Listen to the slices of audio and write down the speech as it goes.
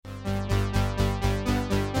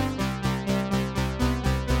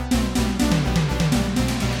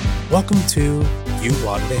Welcome to You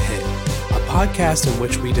Wanted a Hit, a podcast in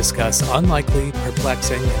which we discuss unlikely,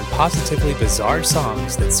 perplexing, and positively bizarre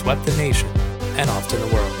songs that swept the nation and often the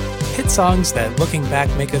world. Hit songs that, looking back,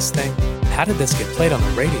 make us think, how did this get played on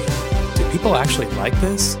the radio? Do people actually like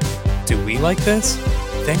this? Do we like this?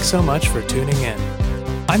 Thanks so much for tuning in.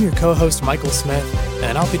 I'm your co-host Michael Smith,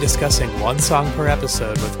 and I'll be discussing one song per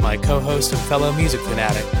episode with my co-host and fellow music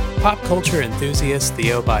fanatic, pop culture enthusiast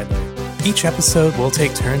Theo Bidley. Each episode we'll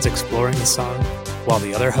take turns exploring the song, while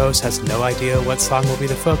the other host has no idea what song will be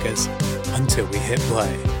the focus until we hit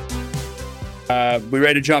play. We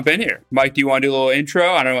ready to jump in here? Mike, do you want to do a little intro?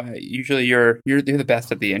 I don't know. Usually you're the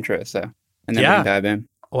best at the intro, so and then we can dive in.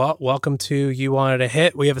 Well, welcome to You Wanted a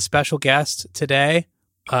Hit. We have a special guest today,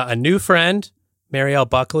 a new friend, Mariel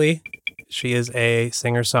Buckley. She is a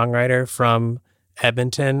singer-songwriter from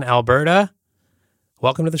Edmonton, Alberta.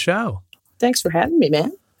 Welcome to the show. Thanks for having me,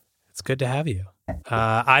 man. It's good to have you.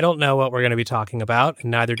 I don't know what we're going to be talking about,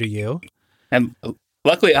 and neither do you. And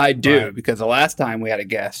luckily I do, because the last time we had a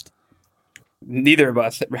guest, neither of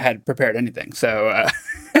us had prepared anything. So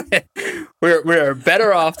we're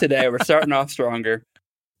better off today. We're starting off stronger.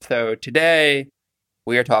 So today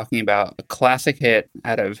we are talking about a classic hit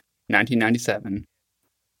out of 1997.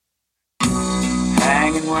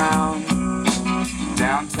 Hanging around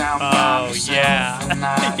downtown. Oh,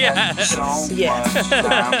 yeah. Yes.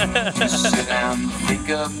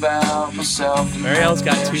 Mariel's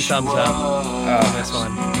got 2 thumbs up on this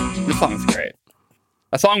one. This song's great.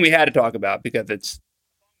 A song we had to talk about because it's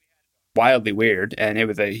wildly weird, and it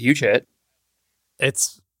was a huge hit.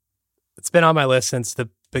 It's been on my list since the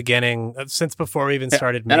beginning, since before we even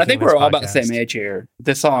started making And I think this we're all podcast. about the same age here.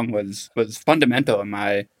 This song was fundamental in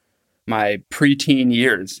my preteen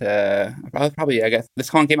years. I guess this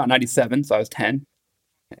song came out in 97, so I was 10,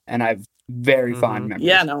 and I have very fond memories.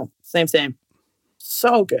 Yeah, no, same.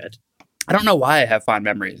 So good. I don't know why I have fond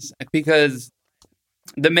memories, because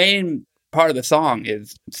the main part of the song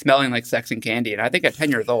is smelling like sex and candy, and I think at 10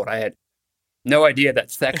 years old I had no idea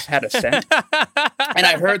that sex had a scent. And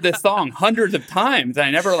I heard this song hundreds of times, and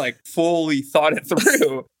I never fully thought it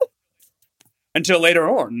through until later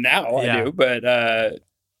on. Now I do, but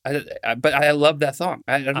I love that song.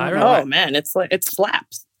 I don't know why. Oh man, it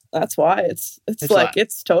slaps. That's why it's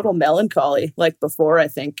total melancholy. Like before, I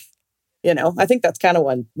think that's kind of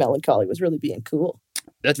when melancholy was really being cool.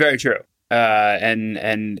 That's very true.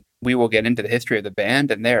 And we will get into the history of the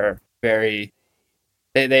band, and they're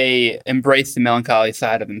they embrace the melancholy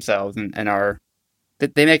side of themselves, and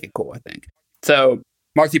they make it cool, I think. So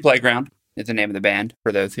Marcy Playground is the name of the band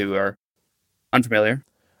for those who are unfamiliar.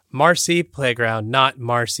 Marcy Playground, not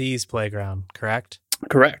Marcy's Playground, correct?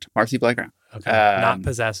 Correct. Marcy Playground. Okay. Not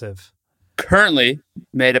possessive. Currently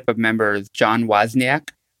made up of members John Wozniak,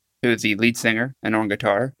 who is the lead singer and on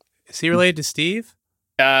guitar. Is he related to Steve?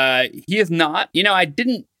 He is not. I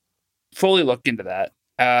didn't fully look into that.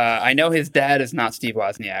 I know his dad is not Steve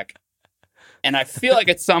Wozniak. And I feel like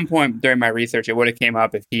at some point during my research, it would have came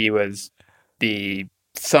up if he was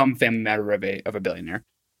some family member of a billionaire.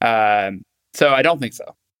 So I don't think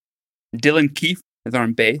so. Dylan Keefe is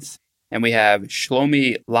on bass, and we have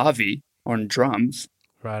Shlomi Lavi on drums.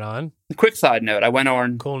 Right on. A quick side note: I went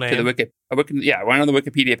on cool name. to the I went on the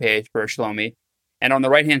Wikipedia page for Shlomi, and on the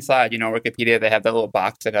right hand side, Wikipedia, they have that little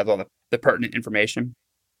box that has all the pertinent information.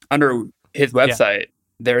 Under his website,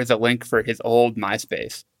 there is a link for his old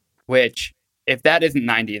MySpace, which, if that isn't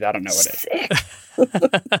 90s, I don't know what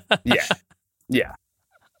is. Yeah.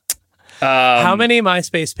 How many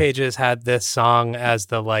MySpace pages had this song as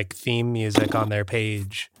the theme music on their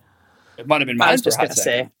page? It might have been mine. I was just gonna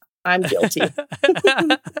say, I'm guilty.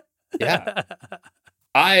 Yeah,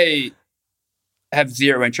 I have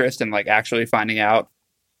zero interest in actually finding out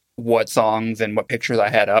what songs and what pictures I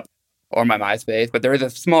had up on my MySpace, but there is a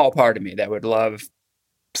small part of me that would love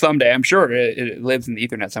someday. I'm sure it lives in the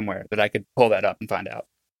Ethernet somewhere that I could pull that up and find out.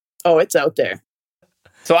 Oh, it's out there.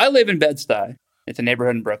 So I live in Bed-Stuy. It's a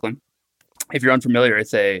neighborhood in Brooklyn. If you're unfamiliar,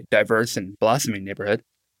 it's a diverse and blossoming neighborhood.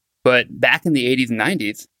 But back in the 80s and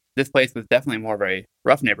 90s, this place was definitely more of a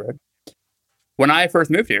rough neighborhood. When I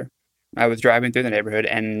first moved here, I was driving through the neighborhood,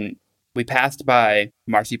 and we passed by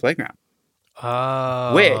Marcy Playground,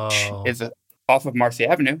 which is off of Marcy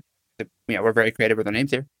Avenue. We're very creative with our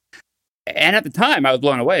names here. And at the time, I was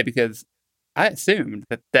blown away because I assumed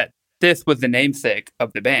that this was the namesake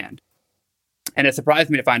of the band. And it surprised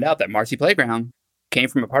me to find out that Marcy Playground came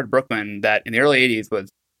from a part of Brooklyn that in the early 80s was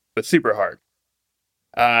super hard.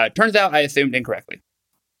 Turns out I assumed incorrectly.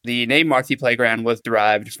 The name Marcy Playground was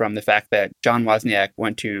derived from the fact that John Wozniak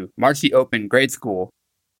went to Marcy Open Grade School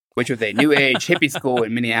which was a new age hippie school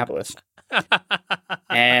in Minneapolis.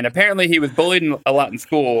 And apparently he was bullied a lot in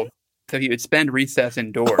school, so he would spend recess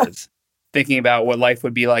indoors thinking about what life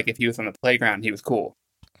would be like if he was on the playground and he was cool.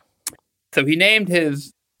 So he named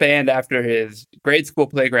his band after his grade school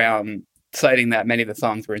playground, citing that many of the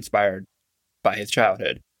songs were inspired by his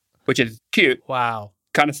childhood, which is cute. Wow.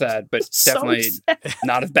 Kind of sad, but definitely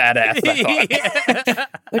not as badass as I thought.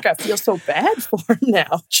 Like, I feel so bad for him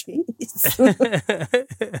now. Jeez.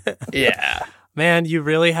 Yeah. Man, you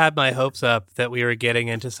really had my hopes up that we were getting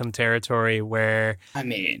into some territory where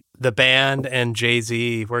the band and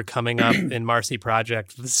Jay-Z were coming up in Marcy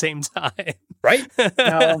Project at the same time. Right?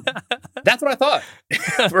 No. That's what I thought.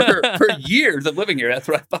 for years of living here, that's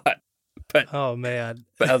what I thought. But oh, man.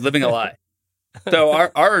 But I was living a lie. So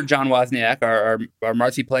our John Wozniak, our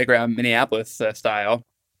Marcy Playground Minneapolis style,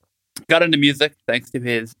 got into music thanks to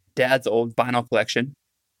his dad's old vinyl collection.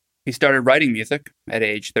 He started writing music at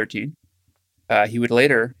age 13. He would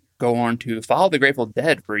later go on to follow the Grateful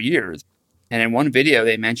Dead for years. And in one video,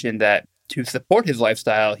 they mentioned that to support his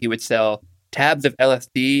lifestyle, he would sell tabs of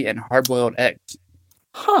LSD and hard-boiled eggs.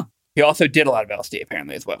 Huh. He also did a lot of LSD,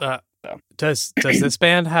 apparently, as well. Does this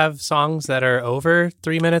band have songs that are over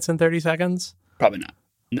 3 minutes and 30 seconds? Probably not.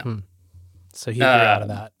 No. So he grew out of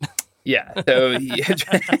that. Yeah. So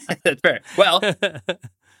that's fair. Well,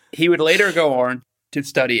 he would later go on to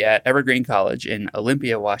study at Evergreen College in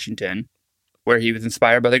Olympia, Washington, where he was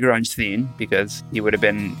inspired by the grunge scene because he would have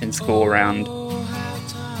been in school around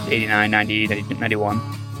 89, 90, 91.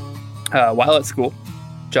 While at school,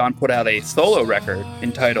 John put out a solo record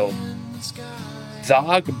entitled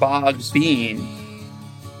Zog Bog Bean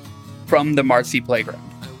from the Marcy Playground,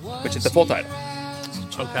 which is the full title.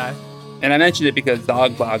 Okay. And I mentioned it because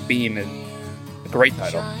Zog Bog Beam is a great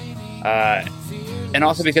title. And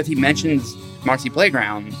also because he mentions Marcy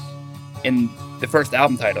Playground in the first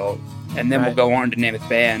album title, and then we'll go on to name his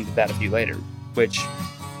band that a few later, which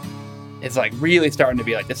is like really starting to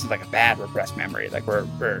be like, this is like a bad repressed memory. Like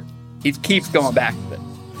he keeps going back to it.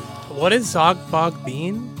 What is Zog Bog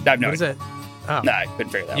Bean? I have no idea. What is it? Oh. No, I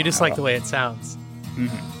couldn't figure that out. You just like the way it sounds.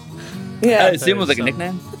 Mm-hmm. Yeah. I assume it was like a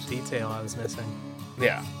nickname? Detail I was missing.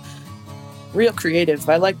 Yeah. Real creative.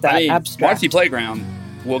 I like that. Abstract. Marcy Playground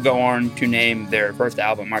will go on to name their first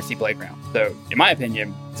album Marcy Playground. So, in my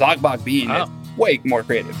opinion, Zog Bog Bean is way more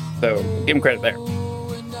creative. So, give him credit there.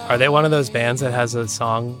 Are they one of those bands that has a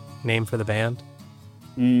song named for the band?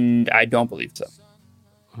 I don't believe so.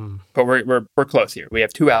 But we're close here. We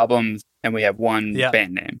have 2 albums and we have 1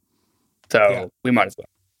 band name. So, we might as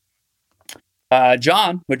well.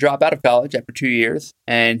 John would drop out of college after 2 years,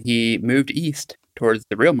 and he moved east towards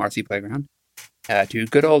the real Marcy Playground to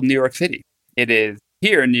good old New York City. It is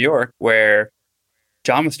here in New York where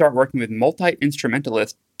John would start working with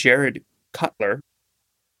multi-instrumentalist Jared Cutler.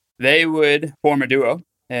 They would form a duo,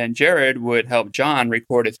 and Jared would help John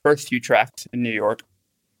record his first few tracks in New York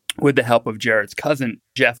with the help of Jared's cousin,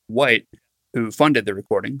 Jeff White, who funded the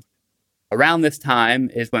recording. Around this time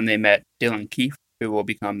is when they met Dylan Keefe, who will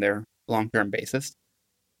become their long-term bassist.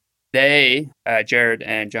 They, Jared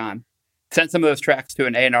and John, sent some of those tracks to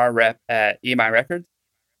an A&R rep at EMI Records.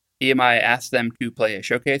 EMI asked them to play a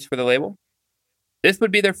showcase for the label. This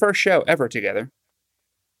would be their first show ever together.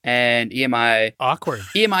 And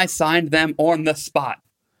EMI signed them on the spot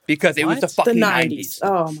because it was the fucking 90s.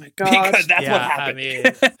 Oh my god. Because that's what happened. I mean,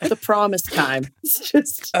 the promised time. It's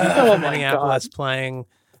just oh my Minneapolis god. playing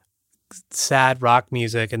sad rock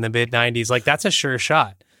music in the mid 90s. Like, that's a sure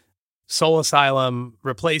shot. Soul Asylum,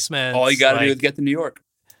 Replacements. All you got to do is get to New York.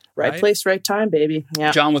 Right place, right time, baby.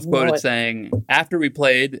 Yeah. John was quoted saying, after we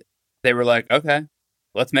played, they were like, okay,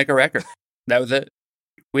 let's make a record. That was it.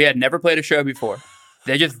 We had never played a show before.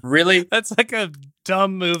 They just really... That's like a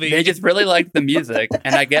dumb movie. They just really liked the music,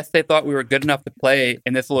 and I guess they thought we were good enough to play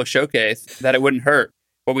in this little showcase that it wouldn't hurt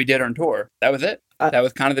what we did on tour. That was it. That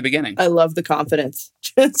was kind of the beginning. I love the confidence.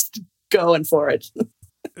 Just going for it.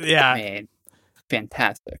 Yeah. Man,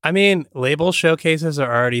 fantastic. I mean, label showcases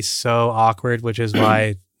are already so awkward, which is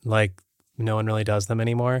why, like, no one really does them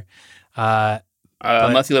anymore.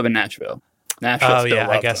 Unless you live in Nashville. Nashville still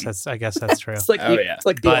loves I guess that's true. It's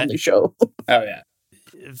like the only show. Oh yeah.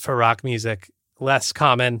 For rock music, less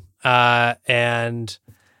common, and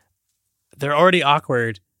they're already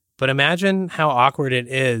awkward. But imagine how awkward it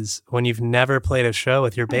is when you've never played a show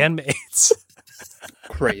with your bandmates.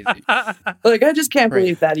 Crazy. Like, I just can't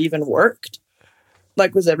believe that even worked.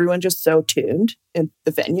 Like, was everyone just so tuned in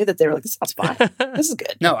the venue that they were like, this sounds fine. This is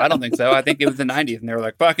good. No, I don't think so. I think it was the 90s, and they were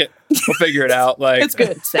like, fuck it. We'll figure it out. Like, it's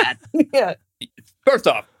good. Sad. Yeah. First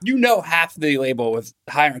off, half the label was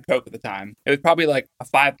hiring coke at the time. It was probably like a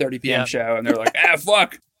 5:30 p.m. show, and they were like,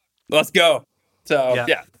 fuck. Let's go. So,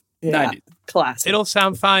 Yeah. 90s. Classic. It'll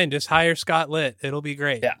sound fine. Just hire Scott Litt. It'll be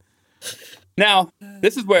great. Yeah. Now,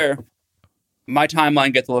 this is where my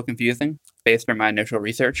timeline gets a little confusing based on my initial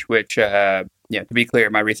research, which, to be clear,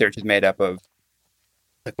 my research is made up of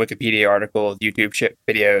like Wikipedia articles, YouTube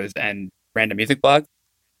videos, and random music blogs.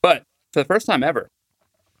 But for the first time ever,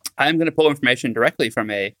 I'm going to pull information directly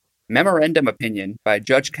from a memorandum opinion by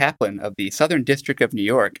Judge Kaplan of the Southern District of New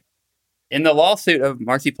York in the lawsuit of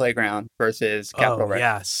Marcy Playground versus Capitol Records.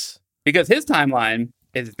 Yes. Because his timeline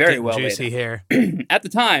is very well laid juicy here. At the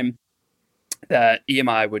time that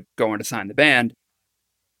EMI would go on to sign the band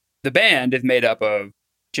is made up of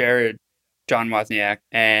Jared, John Wozniak,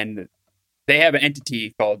 and they have an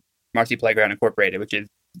entity called Marcy Playground Incorporated, which is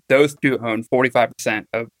those two own 45%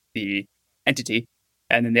 of the entity,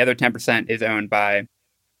 and then the other 10% is owned by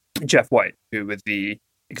Jeff White, who was the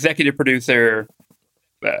executive producer.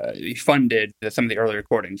 He funded some of the early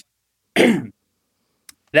recordings.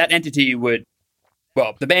 That entity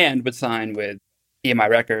the band would sign with EMI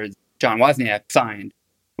Records. John Wozniak signed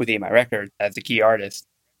with EMI Records as the key artist.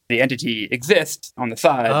 The entity exists on the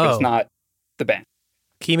side, but it's not the band.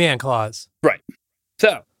 Key man clause. Right.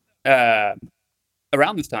 So,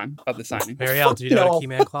 around this time of the signing. Mariel, do you know what a key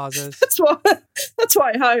man clause is? That's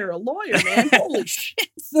why I hire a lawyer, man. Holy shit.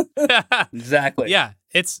 Exactly. Yeah.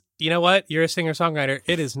 It's, you know what? You're a singer-songwriter.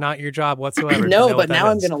 It is not your job whatsoever. No, but now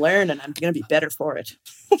I'm going to learn and I'm going to be better for it.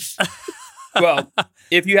 Well,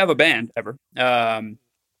 if you have a band ever,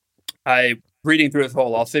 reading through this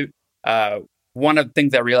whole lawsuit, one of the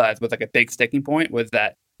things I realized was like a big sticking point was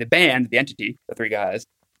that the band, the entity, the three guys,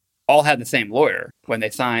 all had the same lawyer when they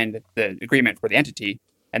signed the agreement for the entity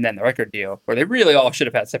and then the record deal, where they really all should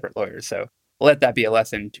have had separate lawyers. So let that be a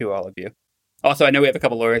lesson to all of you. Also, I know we have a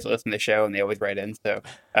couple lawyers that listen to the show and they always write in, so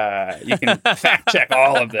you can fact check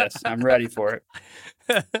all of this. I'm ready for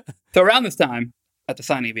it. So around this time, at the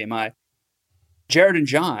signing of EMI, Jared and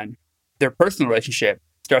John, their personal relationship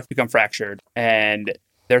starts to become fractured, and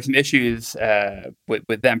there's some issues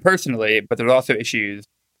with them personally, but there's also issues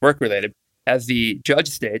work-related. As the judge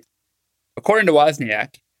states, according to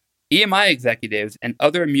Wozniak, EMI executives and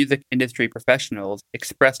other music industry professionals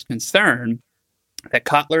expressed concern that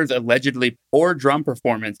Kotler's allegedly poor drum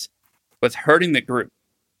performance was hurting the group.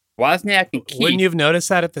 Wozniak and Keith... Wouldn't you have noticed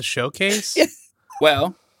that at the showcase?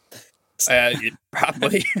 Well,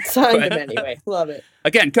 probably. Signed him anyway. Love it.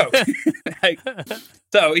 Again, Coke.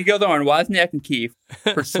 So he goes on. Wozniak and Keith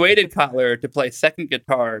persuaded Kotler to play second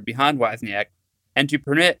guitar behind Wozniak and to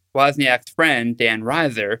permit Wozniak's friend, Dan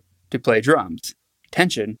Reiser, to play drums.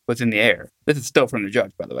 Tension was in the air. This is still from the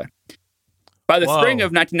judge, by the way. By the spring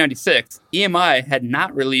of 1996, EMI had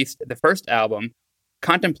not released the first album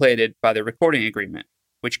contemplated by the recording agreement,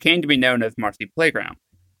 which came to be known as Marcy Playground.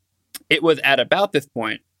 It was at about this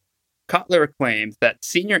point, Kotler claims that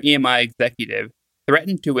senior EMI executive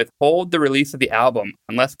threatened to withhold the release of the album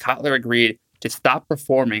unless Kotler agreed to stop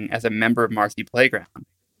performing as a member of Marcy Playground.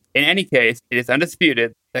 In any case, it is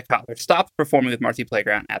undisputed that Kotler stopped performing with Marcy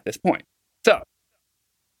Playground at this point. So,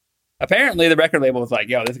 apparently the record label was like,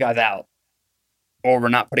 yo, this guy's out, or we're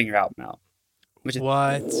not putting your album out. Which is,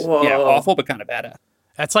 what? Yeah, awful, but kind of badass.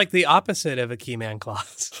 That's like the opposite of a key man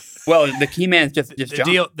clause. Well, the key man's just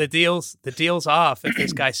John. The deal's off if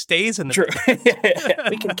this guy stays in the True.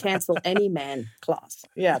 We can cancel any man clause.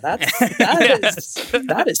 Yeah, that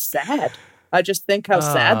is sad. I just think how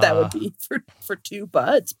sad that would be for two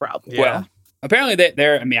buds, probably. Yeah. Well, apparently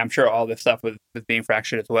they're. I mean, I'm sure all this stuff was being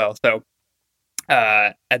fractured as well. So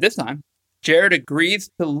at this time, Jared agrees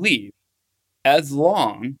to leave as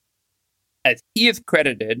long as he is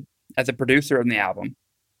credited as a producer on the album,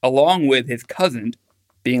 along with his cousin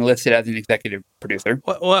being listed as an executive producer.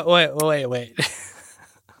 Wait.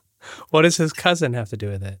 What does his cousin have to do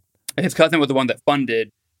with it? His cousin was the one that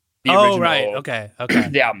funded the original. Oh, right. Okay.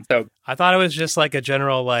 The album. So I thought it was just like a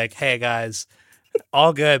general, like, hey, guys,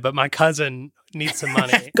 all good, but my cousin needs some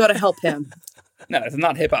money. Gotta help him. No, this is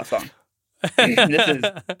not a hip-hop song. this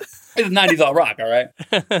is 90s all rock, all right?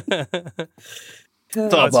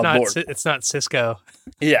 It's not Cisco.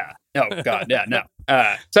 Yeah. Oh, God. Yeah, no.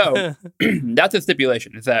 So that's a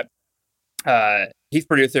stipulation, is that he's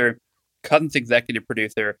producer, cousin's executive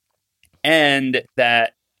producer, and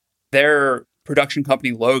that their production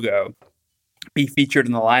company logo be featured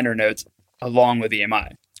in the liner notes along with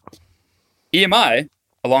EMI. EMI,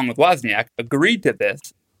 along with Wozniak, agreed to this,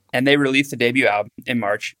 and they released a debut album in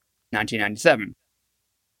March 1997.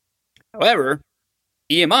 However,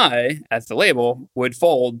 EMI, as the label, would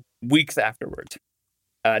fold weeks afterwards.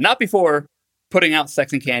 Not before putting out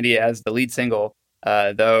Sex and Candy as the lead single,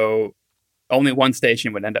 though only one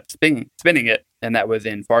station would end up spinning it, and that was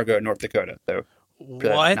in Fargo, North Dakota. So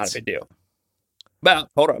What? not a big deal. But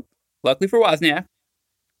hold up. Luckily for Wozniak,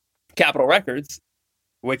 Capitol Records,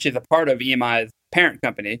 which is a part of EMI's parent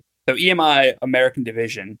company, so EMI American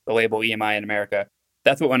division, the label EMI in America,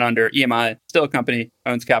 that's what went under. EMI, still a company,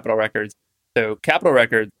 owns Capitol Records. So Capitol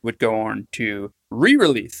Records would go on to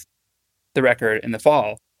re-release the record in the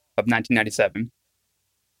fall of 1997.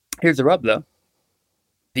 Here's the rub, though.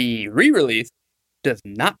 The re-release does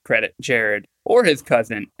not credit Jared or his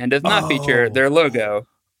cousin and does not feature their logo,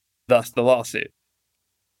 thus the lawsuit.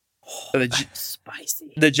 So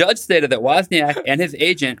Spicy. the judge stated that Wozniak and his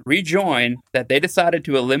agent rejoined that they decided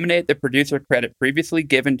to eliminate the producer credit previously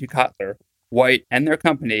given to Cutler, White, and their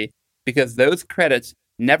company because those credits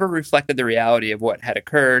never reflected the reality of what had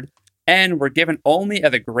occurred and were given only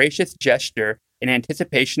as a gracious gesture in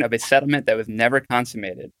anticipation of a settlement that was never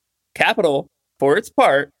consummated. Capitol, for its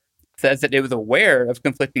part, says that it was aware of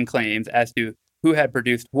conflicting claims as to who had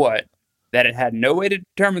produced what, that it had no way to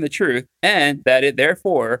determine the truth, and that it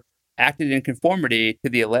therefore acted in conformity to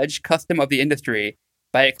the alleged custom of the industry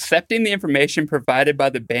by accepting the information provided by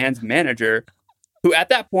the band's manager, who at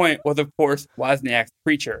that point was, of course, Wozniak's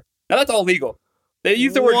preacher. Now, that's all legal. They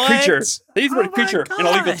use the word creature. They use the word creature in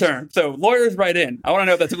a legal term. So lawyers write in. I want to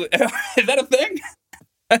know if that's... Is that a thing?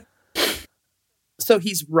 So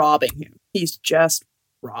he's robbing him. He's just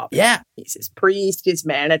robbing. Yeah. He's his priest, his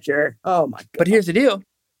manager. Oh, my God. But here's the deal.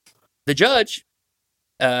 The judge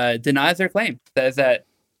denies their claim. Says that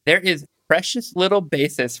there is precious little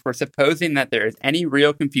basis for supposing that there is any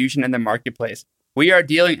real confusion in the marketplace. We are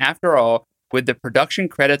dealing, after all, with the production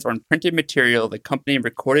credits on printed material the company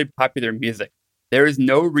recorded popular music. There is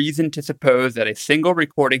no reason to suppose that a single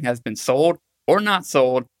recording has been sold or not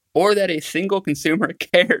sold, or that a single consumer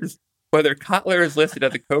cares whether Cutler is listed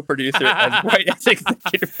as a co-producer as White as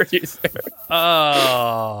executive producer.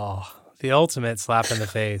 Oh, the ultimate slap in the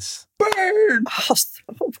face. Burn! Oh,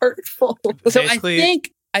 so hurtful. So Basically,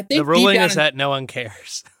 I think the ruling deep down is that no one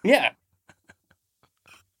cares. Yeah.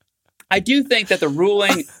 I do think that the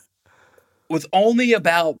ruling was only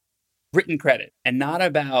about written credit and not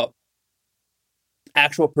about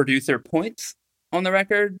actual producer points on the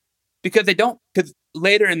record, because because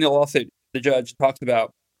later in the lawsuit, the judge talks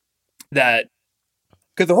about that,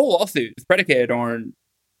 because the whole lawsuit is predicated on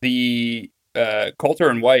the Coulter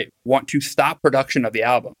and White want to stop production of the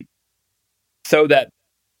album so that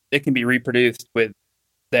it can be reproduced with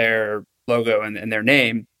their logo and their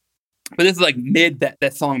name. But this is like mid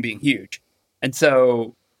that song being huge. And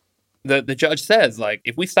so the judge says, like,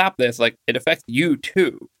 if we stop this, like, it affects you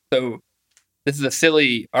too. So this is a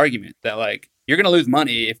silly argument that, like, you're going to lose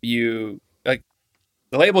money if you, like,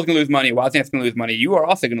 the label's going to lose money, Wozniak's going to lose money, you are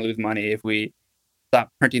also going to lose money if we stop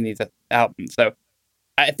printing these albums. So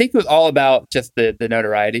I think it was all about just the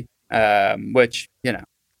notoriety, which, you know,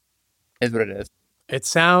 is what it is. It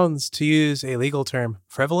sounds, to use a legal term,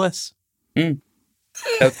 frivolous.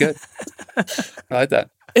 That's good. I like that.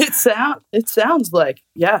 It sounds like,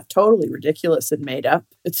 yeah, totally ridiculous and made up.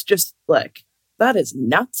 It's just like, that is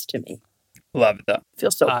nuts to me. Love it, though. I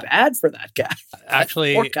feel so bad for that guy.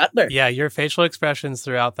 Actually, Poor Cutler. Yeah, your facial expressions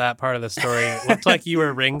throughout that part of the story looked like you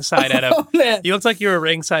were ringside at you looked like you were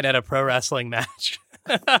ringside at a pro wrestling match.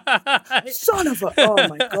 Son of a... Oh,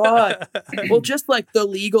 my God. Well, just like the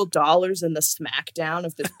legal dollars and the smackdown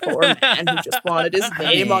of this poor man who just wanted his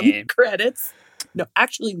name on the credits. No,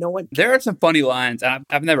 actually, no one... There are some funny lines.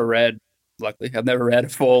 I've never read, luckily, I've never read a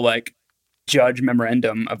full, like, judge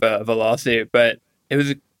memorandum of a lawsuit, but it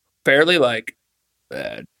was fairly, like,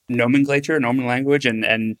 nomen language,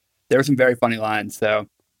 and there were some very funny lines. So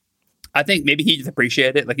I think maybe he just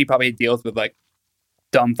appreciated it. Like, he probably deals with, like,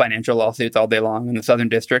 dumb financial lawsuits all day long in the Southern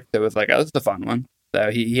District. So it was like, oh, this is a fun one.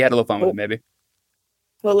 So he had a little fun with it, maybe.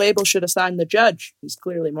 The label should assign the judge. He's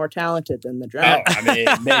clearly more talented than the drummer. Oh, I mean,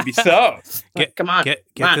 maybe so. Come on. Get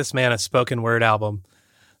this man a spoken word album.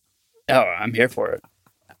 Oh, I'm here for it.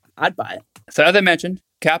 I'd buy it. So as I mentioned,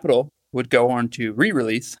 Capitol would go on to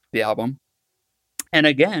re-release the album and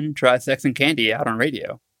again try Sex and Candy out on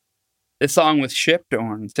radio. This song was shipped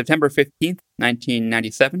on September 15th,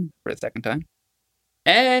 1997 for the second time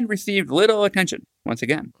and received little attention once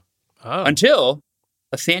again until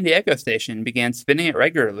a San Diego station began spinning it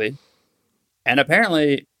regularly, and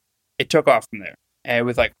apparently it took off from there. And it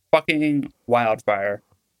was like fucking wildfire,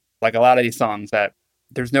 like a lot of these songs that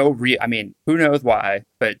there's no I mean, who knows why,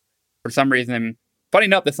 but for some reason, funny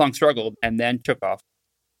enough, the song struggled and then took off.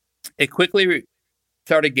 It quickly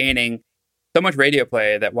started gaining so much radio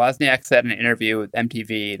play that Wozniak said in an interview with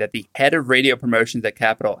MTV that the head of radio promotions at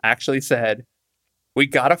Capitol actually said, we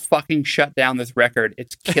gotta fucking shut down this record.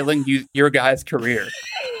 It's killing your guys' career.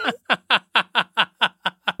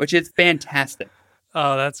 Which is fantastic.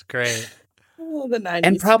 Oh, that's great. Oh, the 90s.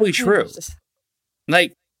 And probably true.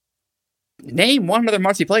 Like, name one other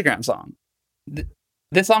Marcy Playground song.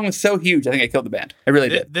 This song was so huge, I think it killed the band. It really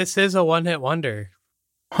did. This is a one-hit wonder.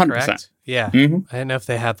 100%. Correct? Yeah. Mm-hmm. I didn't know if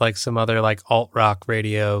they had like some other like alt-rock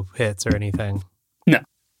radio hits or anything. No.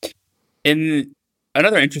 In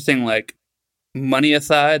another interesting like money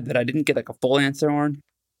aside that I didn't get like a full answer on,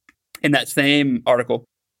 in that same article,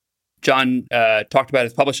 John talked about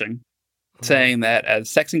his publishing, saying that as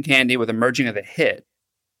Sex and Candy was emerging as a hit,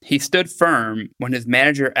 he stood firm when his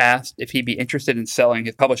manager asked if he'd be interested in selling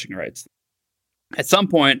his publishing rights. At some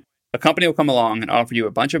point, a company will come along and offer you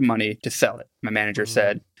a bunch of money to sell it, my manager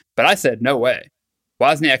said. But I said, no way.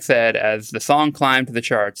 Wozniak said as the song climbed to the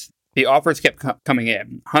charts, the offers kept coming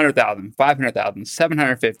in, 100,000, 500,000,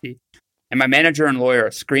 750. And my manager and lawyer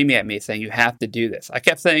are screaming at me saying, you have to do this. I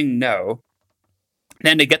kept saying no.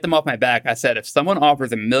 Then to get them off my back, I said, if someone offers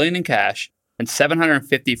 $1 million in cash and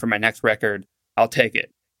 750 for my next record, I'll take it.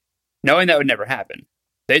 Knowing that would never happen.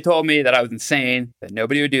 They told me that I was insane, that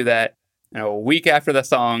nobody would do that. And a week after the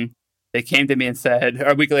song, they came to me and said,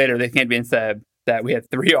 or a week later, they came to me and said that we had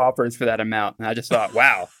 3 offers for that amount. And I just thought,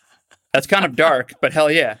 wow, that's kind of dark, but hell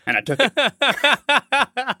yeah. And I took it.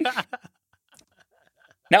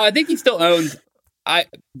 Now, I think he still owns,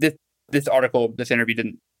 this article, this interview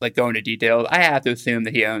didn't like go into details. I have to assume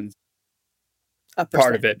that he owns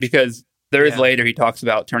part of it because there is later he talks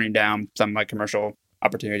about turning down some like commercial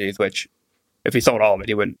opportunities, which if he sold all of it,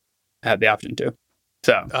 he wouldn't have the option to.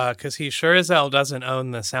 So, because he sure as hell doesn't own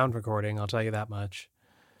the sound recording, I'll tell you that much.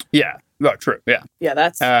 Yeah, well, true. Yeah, yeah,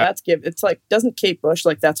 that's it's like, doesn't Kate Bush,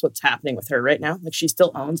 like that's what's happening with her right now? Like she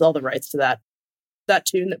still owns all the rights to that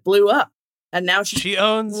tune that blew up, and now she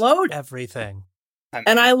owns everything.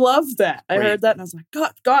 And I love that. I heard that and I was like,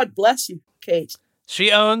 God bless you, Kate. She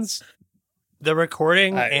owns the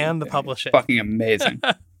recording and the publishing. Fucking amazing.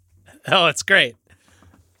 Oh, it's great.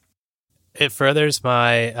 It furthers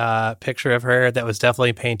my picture of her that was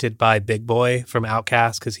definitely painted by Big Boy from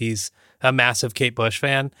Outkast because he's a massive Kate Bush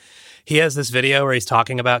fan. He has this video where he's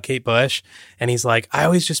talking about Kate Bush and he's like, I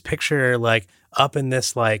always just picture her like up in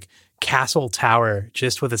this like castle tower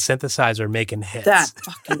just with a synthesizer making hits. That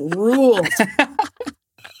fucking ruled.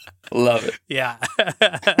 Love it. Yeah.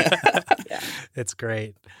 Yeah. It's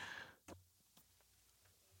great.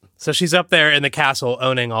 So she's up there in the castle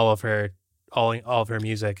owning all of her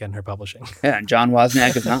music and her publishing. Yeah, and John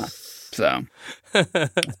Wozniak is not. So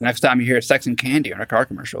next time you hear Sex and Candy on a car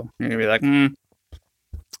commercial, you're going to be like,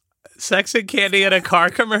 Sex and Candy in a car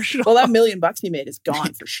commercial? Well, that $1 million he made is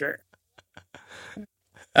gone for sure.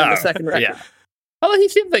 The second record. Yeah. Although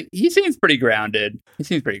he seems pretty grounded. He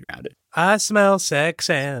seems pretty grounded. I smell sex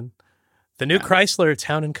and the new Chrysler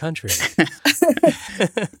Town and Country. You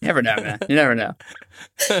never know, man. You never know.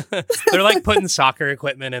 They're like putting soccer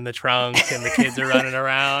equipment in the trunk and the kids are running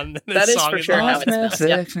around. That is for sure how it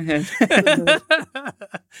smells.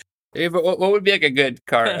 Yeah. What would be like a good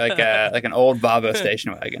car, like an old Volvo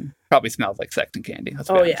station wagon? Probably smells like Sex and Candy.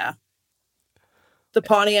 Oh, yeah. The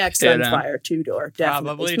Pontiac Sunfire 2-door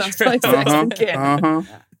definitely smells like Sex and Candy.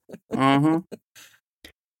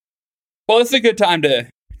 Well, this is a good time to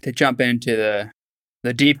jump into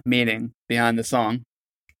the deep meaning behind the song.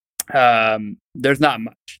 There's not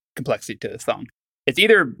much complexity to the song. It's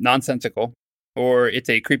either nonsensical or it's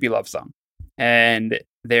a creepy love song. And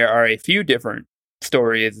there are a few different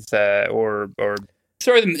stories or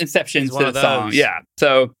sort of inceptions to the song. Yeah.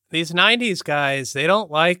 So these 90s guys, they don't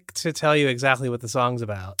like to tell you exactly what the song's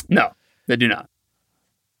about. No, they do not.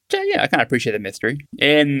 Yeah, I kind of appreciate the mystery.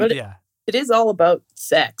 But it is all about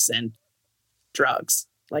sex and drugs.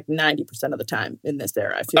 Like 90% of the time in this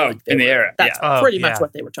era, I feel like that's pretty much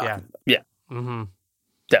what they were talking about. Yeah. Mm-hmm.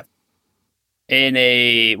 Yeah.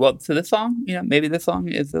 So this song, maybe this song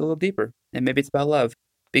is a little deeper and maybe it's about love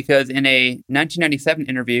because in a 1997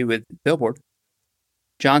 interview with Billboard,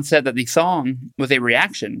 John said that the song was a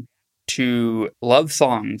reaction to love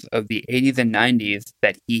songs of the 80s and 90s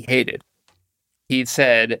that he hated. He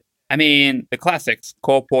said, the classics,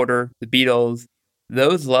 Cole Porter, the Beatles,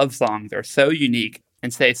 those love songs are so unique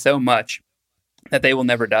and say so much that they will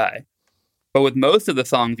never die. But with most of the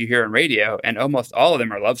songs you hear on radio, and almost all of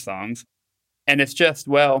them are love songs, and it's just,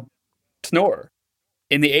 snore.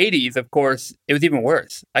 In the 80s, of course, it was even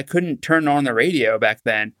worse. I couldn't turn on the radio back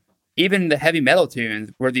then. Even the heavy metal tunes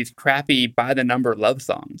were these crappy by-the-number love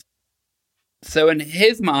songs. So in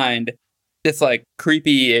his mind, this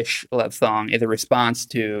creepy-ish love song is a response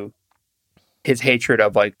to his hatred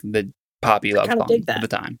of the poppy love songs of the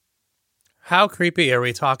time. How creepy are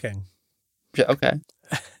we talking? Okay.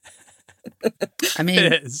 I mean,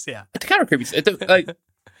 It is, yeah. it's kind of creepy. It's like,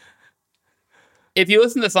 if you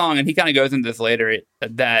listen to the song, and he kind of goes into this later, it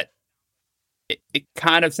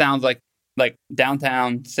kind of sounds like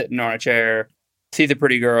downtown, sitting on a chair, sees a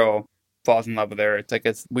pretty girl, falls in love with her. It's like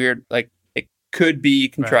it's weird. Like it could be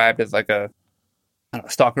contrived as like a I don't know,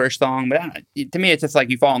 stalkerish song, but to me, it's just like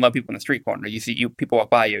you fall in love with people in the street corner. You see people walk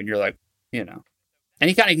by you, and you're like, you know. And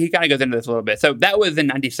he kind of goes into this a little bit. So that was in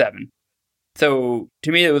 '97. So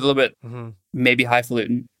to me, it was a little bit maybe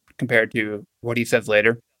highfalutin compared to what he says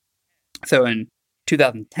later. So in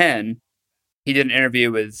 2010, he did an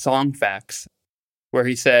interview with Song Facts where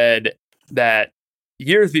he said that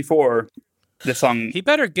years before the song... He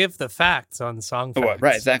better give the facts on Song Facts. Oh,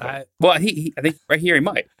 right, exactly. I think right here he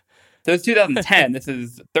might. So it's 2010. This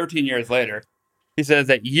is 13 years later. He says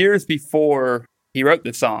that years before he wrote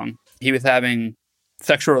this song, he was having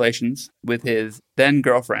sexual relations with his then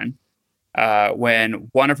girlfriend when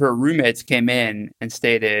one of her roommates came in and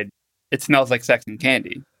stated, "It smells like sex and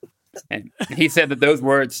candy." And he said that those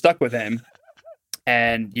words stuck with him.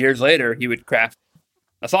 And years later, he would craft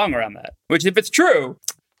a song around that. Which, if it's true,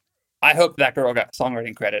 I hope that girl got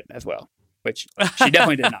songwriting credit as well. Which she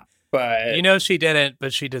definitely did not. But she didn't,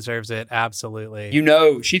 but she deserves it. Absolutely.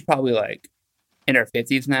 She's probably like in her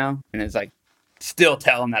 50s now and is like still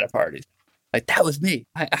telling that at parties. Like, that was me.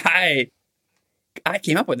 I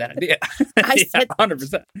came up with that idea. I said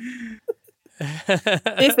 100%.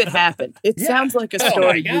 If it happened, it sounds like a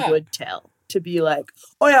story you would tell. To be like,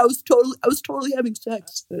 oh yeah, I was totally having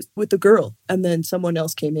sex with a girl, and then someone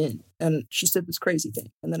else came in and she said this crazy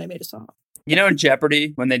thing, and then I made a song. You know, in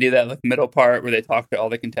Jeopardy, when they do that like middle part where they talk to all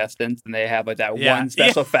the contestants and they have like that one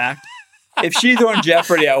special fact. If she's on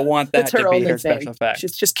Jeopardy, I want that to be her special fact.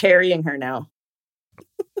 She's just carrying her now.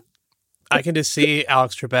 I can just see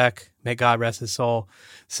Alex Trebek, may God rest his soul,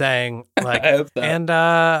 saying, like, I hope so.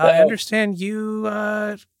 I understand you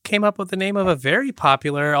came up with the name of a very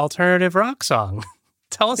popular alternative rock song.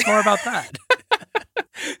 Tell us more about that.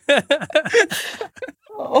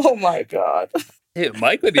 Oh, my God. Dude,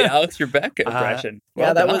 Mike with the Alex Trebek impression.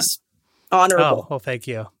 Well that was honorable. Oh, well, thank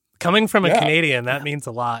you. Coming from a Canadian, that means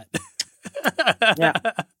a lot.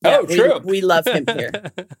 True. We love him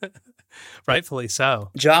here. Rightfully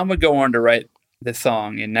so. John would go on to write this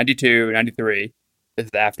song in 92, 93. This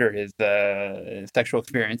is after his sexual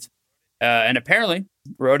experience. And apparently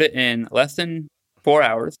wrote it in less than 4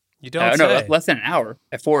 hours. You don't say. No, less than an hour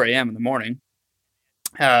at 4 a.m. in the morning.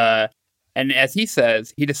 And as he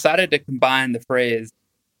says, he decided to combine the phrase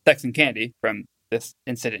sex and candy from this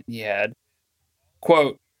incident he had,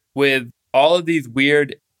 quote, with all of these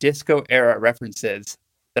weird disco era references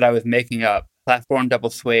that I was making up, platform double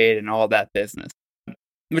suede and all that business.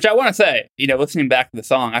 Which I want to say, listening back to the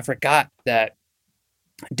song, I forgot that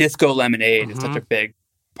Disco Lemonade is such a big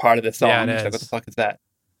part of the song. Yeah, like, what the fuck is that?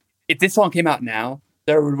 If this song came out now,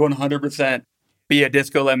 there would 100% be a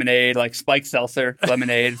Disco Lemonade, like Spike Seltzer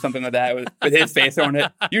Lemonade, something like that, with his face on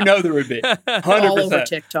it. There would be. 100%. All over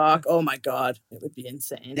TikTok. Oh my God. It would be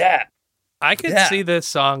insane. Yeah. I could see this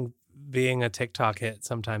song being a TikTok hit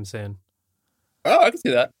sometime soon. Oh, I can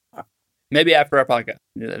see that. Maybe after our podcast,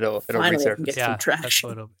 it'll Finally, resurface. I can get some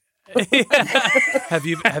traction. Have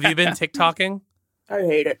you been TikToking? I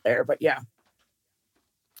hate it there, but yeah.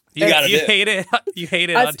 You hate it. You hate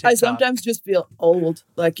it on TikTok. I sometimes just feel old.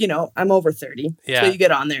 Like, I'm over 30. Yeah. So you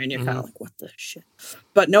get on there and you're kind of like, what the shit?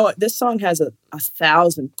 But no, this song has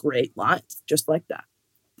 1,000 great lines just like that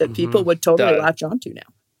people would totally latch onto now.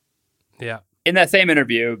 Yeah. In that same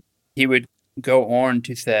interview, he would go on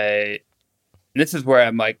to say, and this is where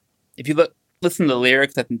I'm like, if you listen to the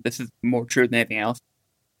lyrics, I think this is more true than anything else.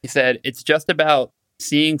 He said, it's just about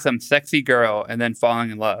seeing some sexy girl and then falling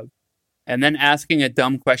in love. And then asking a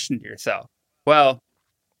dumb question to yourself. Well,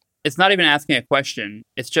 it's not even asking a question.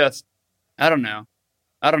 It's just, I don't know.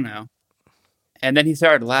 And then he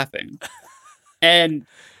started laughing. And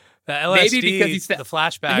the LSD, maybe because the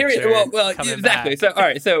flashbacks exactly. Back. So, all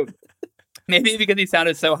right. So maybe because he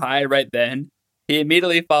sounded so high right then, he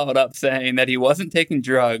immediately followed up saying that he wasn't taking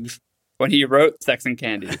drugs when he wrote Sex and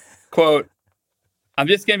Candy. Quote, I'm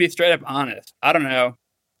just going to be straight up honest. I don't know.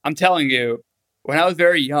 I'm telling you, when I was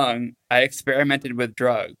very young, I experimented with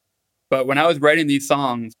drugs. But when I was writing these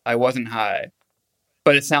songs, I wasn't high.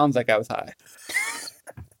 But it sounds like I was high.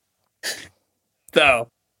 So.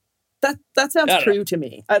 That sounds true to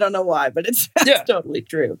me. I don't know why, but it sounds totally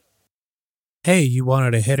true. Hey, you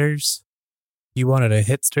wanted a hitters? You wanted a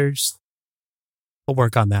hitsters? We'll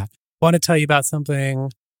work on that. Want to tell you about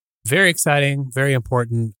something very exciting, very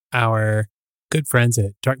important. Our good friends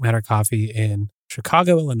at Dark Matter Coffee in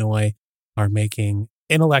Chicago, Illinois, are making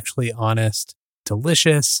intellectually honest,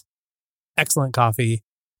 delicious, excellent coffee.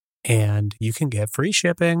 And you can get free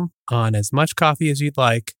shipping on as much coffee as you'd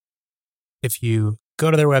like if you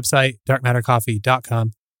go to their website,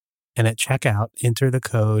 darkmattercoffee.com, and at checkout, enter the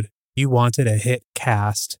code You Wanted a Hit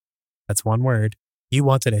Cast. That's one word. You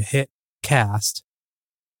Wanted a Hit Cast.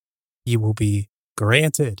 You will be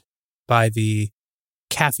granted by the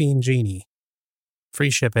Caffeine Genie free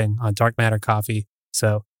shipping on Dark Matter Coffee.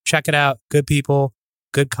 So check it out. Good people,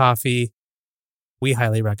 good coffee. We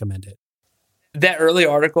highly recommend it. That early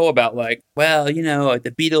article about like, well, you know, like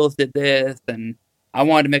the Beatles did this and I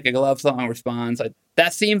wanted to make a love song response. Like,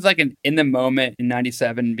 that seems like an in the moment in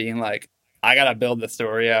 97 being like, I got to build the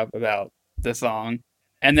story up about the song.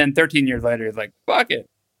 And then 13 years later, it's like, fuck it.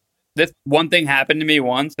 This one thing happened to me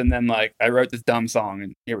once. And then like, I wrote this dumb song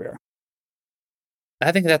and here we are.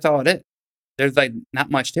 I think that's all it is. There's like not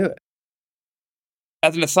much to it.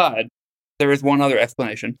 As an aside, there is one other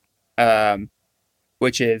explanation,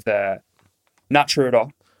 which is not true at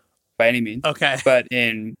all by any means. Okay. But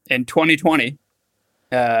in 2020,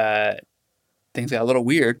 things got a little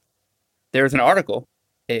weird. There was an article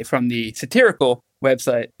from the satirical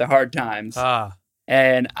website, The Hard Times.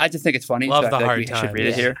 And I just think it's funny. Love so The I feel Hard like we Times. should read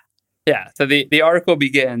it here. Yeah. So the article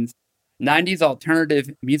begins, 90s alternative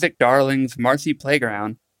music darlings Marcy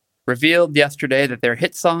Playground revealed yesterday that their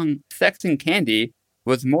hit song Sex and Candy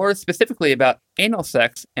was more specifically about anal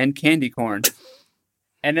sex and candy corn.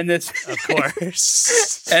 And then this, Of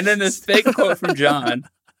course. and then this fake quote from John.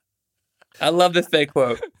 I love this fake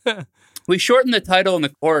quote. We shortened the title and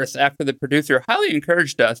the chorus after the producer highly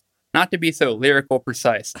encouraged us not to be so lyrical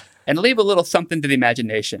precise and leave a little something to the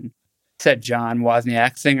imagination, said John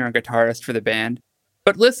Wozniak, singer and guitarist for the band.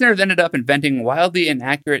 But listeners ended up inventing wildly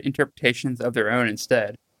inaccurate interpretations of their own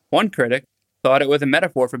instead. One critic thought it was a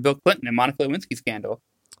metaphor for Bill Clinton and Monica Lewinsky scandal.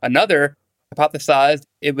 Another hypothesized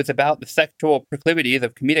it was about the sexual proclivities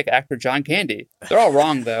of comedic actor John Candy. They're all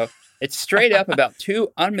wrong, though. It's straight up about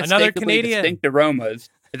two unmistakably distinct aromas.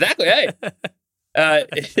 Exactly. Hey,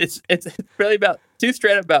 it's really about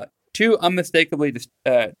two unmistakably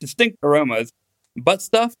distinct aromas, butt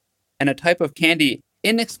stuff, and a type of candy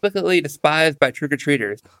inexplicably despised by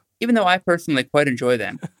trick-or-treaters, even though I personally quite enjoy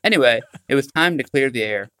them. Anyway, it was time to clear the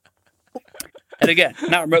air. And again,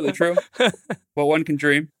 not remotely true, but one can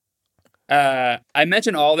dream. I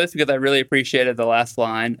mention all this because I really appreciated the last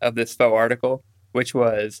line of this faux article, which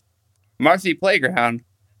was, Marcy Playground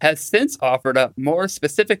has since offered up more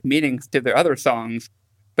specific meanings to their other songs,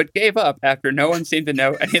 but gave up after no one seemed to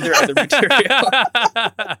know any of their other material.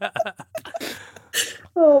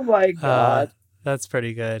 Oh my God. That's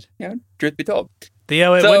pretty good. Yeah, truth be told.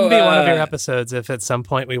 Theo, it wouldn't be one of your episodes if at some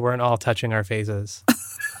point we weren't all touching our faces.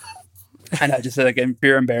 I know, just like in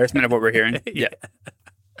pure embarrassment of what we're hearing. Yeah.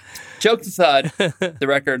 Jokes aside,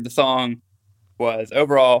 the song was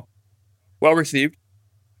overall well received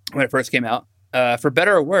when it first came out. For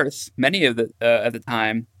better or worse, many of at the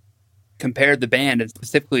time compared the band and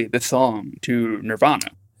specifically the song to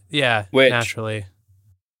Nirvana. Yeah, which, naturally.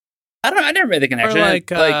 I never made the connection. Or like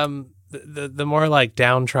the more like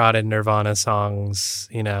downtrodden Nirvana songs,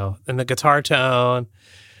 you know, and the guitar tone,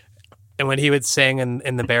 and when he would sing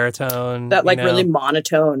in the baritone, that like really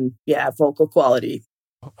monotone, vocal quality.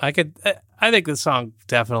 I think the song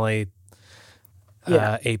definitely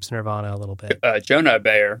apes Nirvana a little bit. Jonah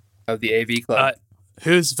Bayer of the AV Club,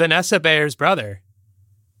 who's Vanessa Bayer's brother.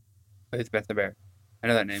 Who's Vanessa Bayer? I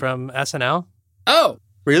know that name from SNL. Oh,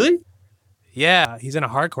 really? Yeah, he's in a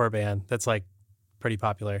hardcore band that's like pretty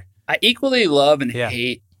popular. I equally love and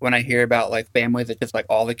hate when I hear about like families that just like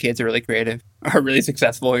all the kids are really creative, are really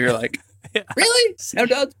successful. You're like, really? No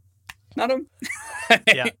duds? Not them?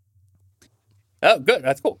 Yeah. Oh, good.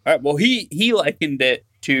 That's cool. All right. Well, he likened it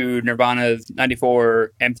to Nirvana's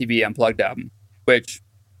 94 MTV Unplugged album, which,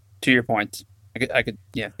 to your point, I could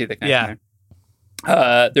see the connection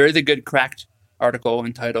there. There is a good Cracked article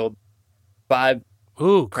entitled Five.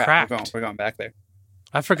 Ooh, Cracked. We're going back there.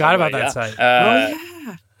 I forgot about that site.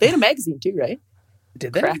 They had a magazine too, right?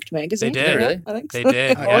 Did they? Cracked magazine. They did. Really? I think so. They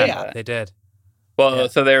did. They did. Well,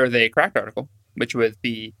 so there was a Cracked article, which was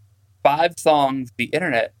the 5 songs the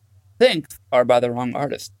internet thinks are by the wrong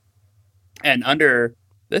artist. And under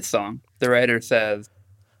this song, the writer says,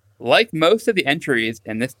 like most of the entries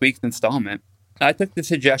in this week's installment, I took the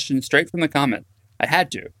suggestion straight from the comment. I had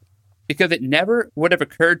to, because it never would have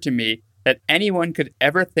occurred to me that anyone could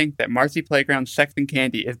ever think that Marcy Playground's Sex and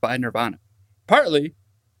Candy is by Nirvana. Partly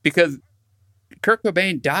because Kurt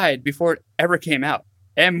Cobain died before it ever came out,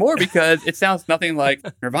 and more because it sounds nothing like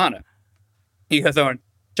Nirvana. He goes on,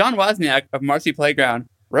 John Wozniak of Marcy Playground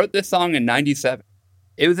wrote this song in 97.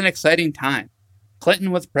 It was an exciting time.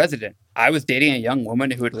 Clinton was president. I was dating a young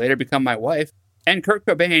woman who would later become my wife. And Kurt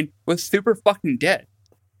Cobain was super fucking dead.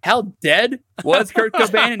 How dead was Kurt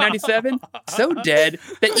Cobain in 97? So dead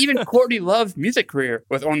that even Courtney Love's music career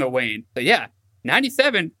was on the wane. So yeah,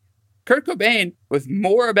 97, Kurt Cobain was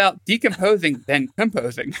more about decomposing than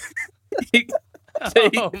composing. he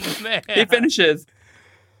finishes,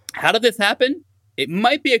 how did this happen? It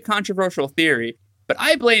might be a controversial theory, but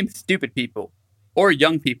I blame stupid people, or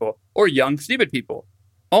young stupid people.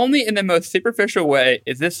 Only in the most superficial way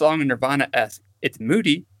is this song Nirvana-esque. It's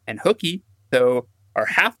moody and hooky, so are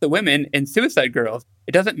half the women in Suicide Girls.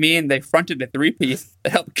 It doesn't mean they fronted a three-piece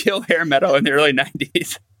that helped kill hair metal in the early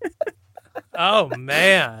 90s. Oh,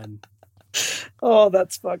 man. Oh,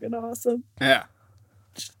 that's fucking awesome. Yeah.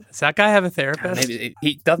 Does that guy have a therapist? Maybe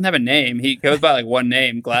he doesn't have a name. He goes by like one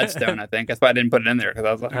name, Gladstone, I think. That's why I didn't put it in there, because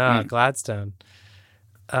I was like, Gladstone.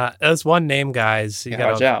 Those one name guys, you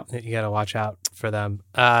gotta watch out. You gotta watch out for them.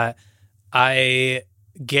 I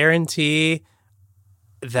guarantee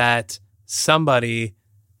that somebody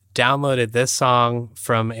downloaded this song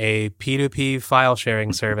from a P2P file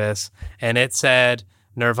sharing service, and it said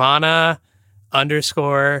Nirvana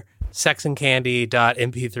 _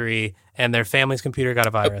 sexandcandy.mp3, and their family's computer got a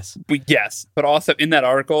virus. Yes, but also in that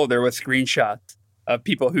article there was screenshots of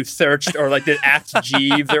people who searched or like did Ask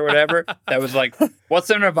Jeeves or whatever that was like, what's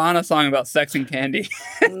a Nirvana song about sex and candy?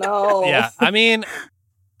 No. Yeah, I mean,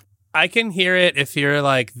 I can hear it if you're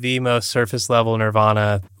like the most surface level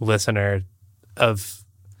Nirvana listener of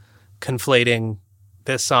conflating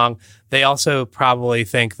this song. They also probably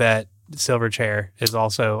think that Silverchair is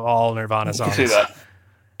also all Nirvana songs. See that.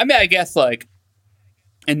 I mean, I guess like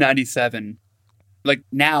in 97, like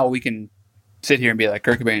now we can sit here and be like,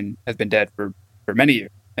 Kurt Cobain has been dead for many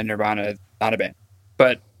years and Nirvana is not a band.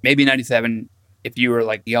 But maybe 97, if you were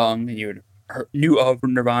like young and you knew of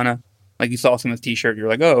Nirvana, like you saw someone's t-shirt, you're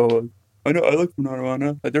like, oh, I know, I look for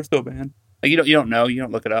Nirvana, but they're still a band. Like you don't know, you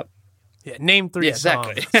don't look it up. Yeah, name 3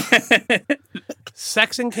 songs. Exactly.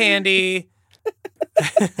 Sex and Candy.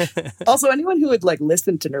 Also, anyone who would like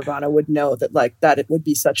listen to Nirvana would know that like that it would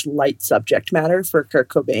be such light subject matter for Kurt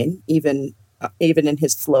Cobain, even in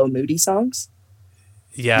his slow, moody songs.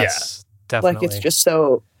 Yes, definitely. Like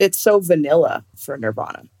it's so vanilla for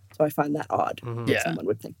Nirvana. So I find that odd. Mm-hmm. That someone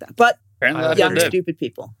would think that. But young, stupid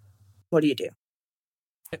people, what do you do?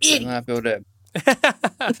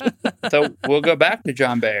 So we'll go back to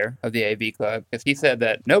John Bayer of the AV Club, because he said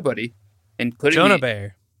that nobody, including Jonah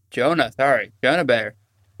Bayer,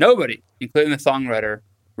 nobody, including the songwriter,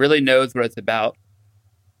 really knows what it's about.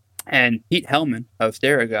 And Pete Hellman of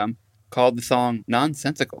Stereogum called the song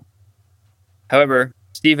nonsensical. However,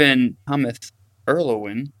 Stephen Thomas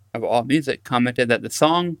Erlewin of AllMusic commented that the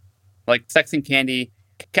song, like Sex and Candy,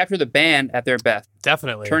 captured the band at their best.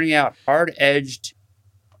 definitely Turning out hard-edged,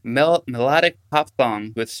 melodic pop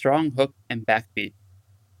songs with strong hook and backbeat.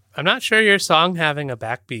 I'm not sure your song having a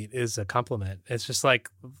backbeat is a compliment. It's just like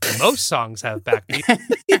most songs have backbeat.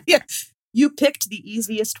 Yeah, you picked the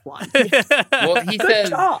easiest one. Well, he Good says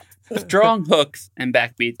job. strong hooks and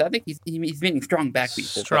backbeats. I think he's meaning strong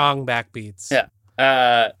backbeats. Strong backbeats. Yeah.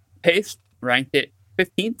 Paste ranked it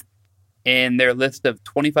 15th in their list of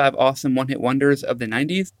 25 awesome one-hit wonders of the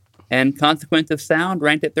 90s, and Consequence of Sound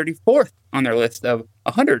ranked it 34th on their list of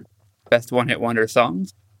 100 best one-hit wonder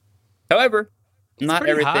songs. However, not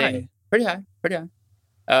everything. Pretty high.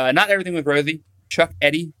 Not everything was rosy. Chuck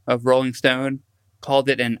Eddy of Rolling Stone called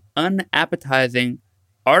it an unappetizing,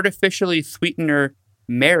 artificially sweetener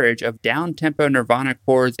marriage of down-tempo Nirvana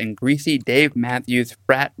chords and greasy Dave Matthews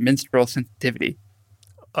frat minstrel sensitivity.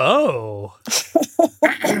 Oh.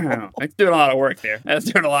 It's doing a lot of work there. That's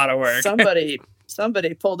doing a lot of work. Somebody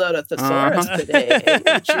pulled out a thesaurus today.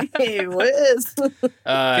 Gee whiz.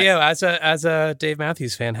 Theo, as a Dave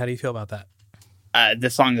Matthews fan, how do you feel about that?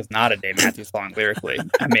 This song is not a Dave Matthews song lyrically.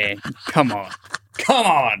 I mean, come on.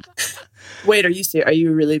 Wait, are you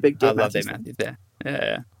a really big Dave Matthews? I love Dave Matthews. Matthews.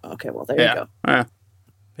 Yeah. Okay, well there you go. Yeah.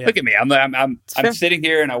 Look at me. I'm sitting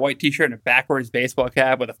here in a white t-shirt and a backwards baseball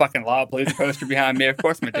cap with a fucking Law Blues poster behind me. Of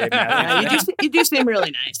course, I'm a Dave Matthews. You do seem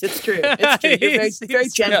really nice. It's true. You're very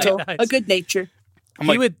gentle, nice. a good nature.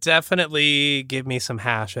 He would definitely give me some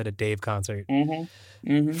hash at a Dave concert.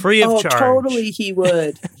 Mm-hmm. Free of charge. Totally he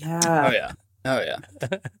would. Yeah. Oh, yeah.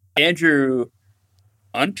 Andrew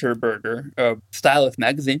Unterberger of Stylist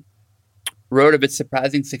magazine wrote of its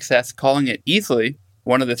surprising success, calling it easily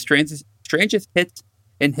one of the strangest hits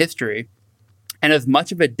in history, and as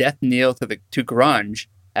much of a death knell to grunge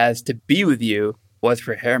as To Be With You was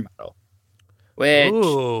for hair metal. Which,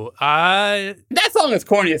 that song is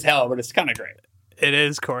corny as hell, but it's kind of great. It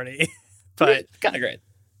is corny, but it's kind of great.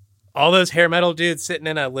 all those hair metal dudes sitting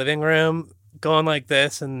in a living room going like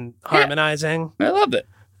this and harmonizing. I loved it.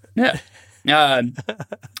 Yeah.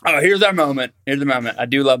 Here's our moment. Here's the moment. I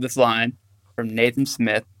do love this line from Nathan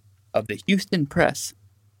Smith of the Houston Press,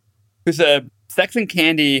 who said, Sex and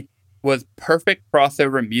Candy was perfect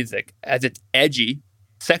crossover music as its edgy,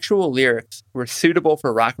 sexual lyrics were suitable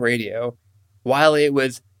for rock radio, while it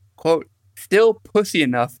was, quote, still pussy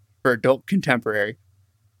enough for adult contemporary.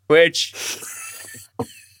 Which,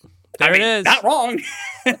 there it is. Not wrong.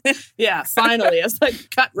 Yeah, finally. It's like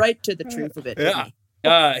cut right to the truth of it. Yeah.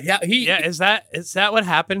 Is that what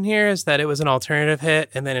happened here? Is that it was an alternative hit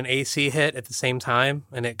and then an AC hit at the same time,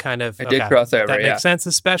 and it kind of did cross over. That makes sense,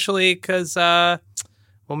 especially because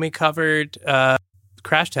when we covered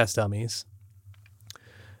Crash Test Dummies,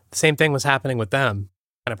 the same thing was happening with them.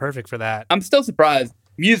 Kind of perfect for that. I'm still surprised.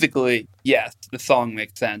 Musically, yes, the song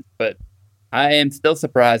makes sense, but I am still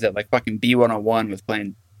surprised that like fucking B101 was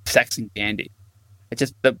playing Sex and Candy. It's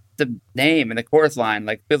just the name and the chorus line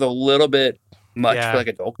like feels a little bit much for like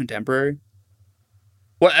adult contemporary.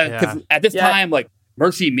 Well, because at this time, like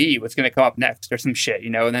Mercy Me was going to come up next or some shit,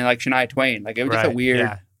 and then like Shania Twain, like it was just a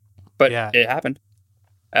weird, but it happened.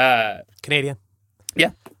 Canadian.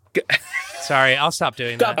 Yeah. Sorry, I'll stop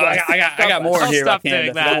doing that. I got more here. Stop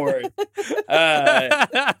doing that. Don't worry.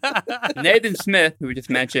 Nathan Smith, who we just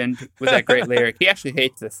mentioned, with that great lyric, he actually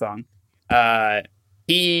hates this song.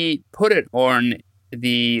 He put it on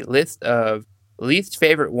the list of least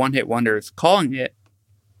favorite one-hit wonders, calling it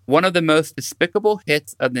one of the most despicable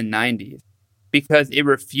hits of the 90s because it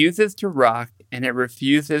refuses to rock and it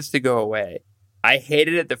refuses to go away. I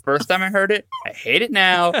hated it the first time I heard it. I hate it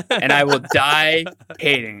now, and I will die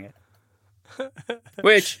hating it.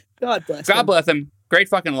 Which, God bless him. Great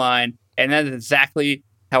fucking line. And that is exactly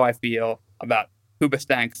how I feel about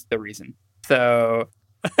Hoobastank's The Reason. So,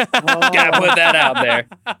 gotta put that out there.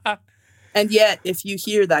 And yet, if you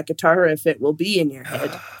hear that guitar riff, it will be in your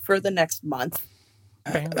head for the next month.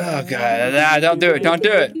 Oh, God. Nah, don't do it. Don't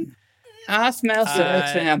do it. I smell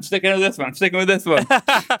sex, and I'm sticking with this one. I'm sticking with this one.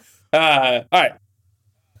 All right.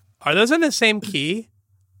 Are those in the same key?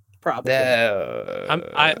 Probably.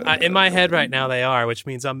 I in my head right now they are, which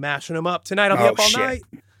means I'm mashing them up tonight. I'll be up all night.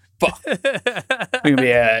 Fuck. It's gonna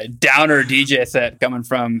be a downer DJ set coming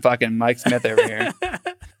from fucking Mike Smith over here.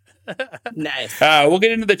 Nice. We'll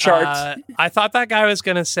get into the charts. I thought that guy was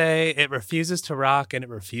gonna say it refuses to rock and it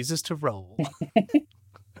refuses to roll.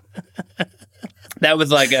 That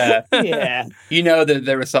was like that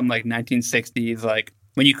there was some like 1960s like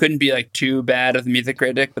when you couldn't be like too bad as a music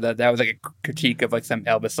critic, but that was like a critique of like some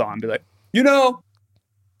Elvis song. Be like,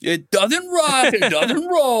 it doesn't rock, it doesn't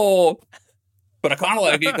roll, but I kind of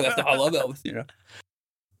like it because I love Elvis.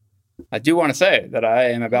 I do want to say that I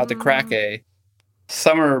am about to crack a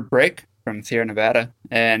summer break from Sierra Nevada,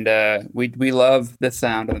 and we love this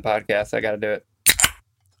sound on the podcast. I got to do it.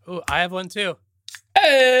 Oh, I have one too.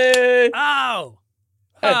 Hey! Oh!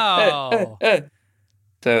 Hey.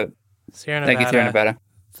 So, Sierra Nevada. Thank you, Sierra Nevada.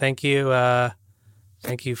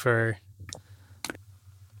 Thank you for...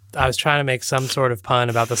 I was trying to make some sort of pun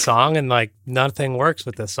about the song, and like nothing works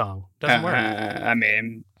with this song. Doesn't work. I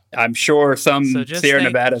mean, I'm sure some Sierra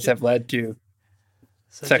Nevadas have led to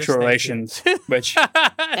sexual relations, which...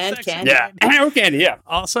 and candy. Yeah, and candy, yeah.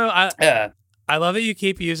 Also, I love that you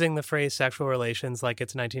keep using the phrase sexual relations like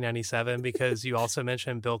it's 1997 because you also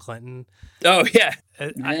mentioned Bill Clinton. Oh, yeah.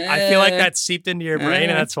 I feel like that's seeped into your brain,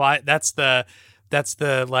 and that's why that's the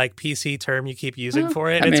like PC term you keep using for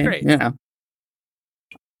it. It's great.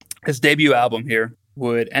 His debut album here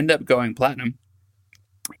would end up going platinum,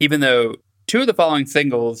 even though two of the following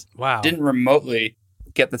singles didn't remotely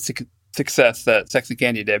get the success that Sex and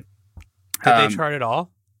Candy did. Did they chart at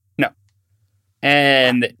all? No.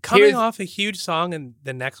 And coming off a huge song and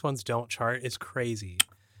the next ones don't chart is crazy.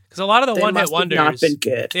 Because a lot of the one-hit wonders, not been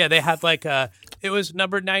good. Yeah, they had like it was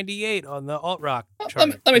number 98 on the alt rock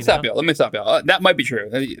chart. Let me stop y'all. That might be true.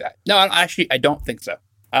 No, actually, I don't think so.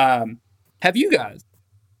 Have you guys,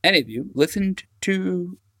 any of you, listened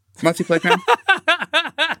to Marcy Playground?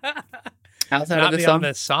 Outside not of this beyond song?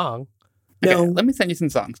 This song. Okay, No. let me send you some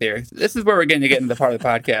songs here. This is where we're going to get into the part of the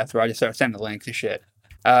podcast where I just start sending the links and shit.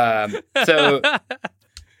 So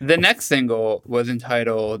the next single was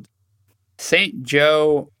entitled St.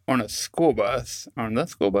 Joe on a School Bus. On the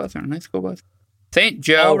school bus? On a nice school bus? St.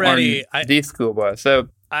 Joe on the school bus. So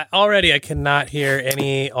I cannot hear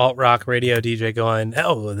any alt rock radio DJ going,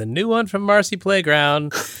 oh, the new one from Marcy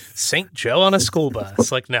Playground, St. Joe on a school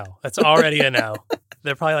bus. Like, no, that's already a no.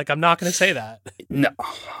 They're probably like, I'm not going to say that. No.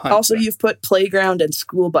 Also, you've put Playground and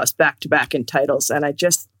School Bus back to back in titles, and I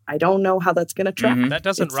don't know how that's going to track. Mm-hmm. That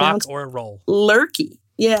doesn't rock or roll. Lurky.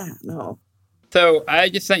 Yeah, no. So I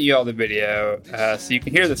just sent you all the video, so you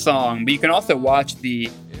can hear the song, but you can also watch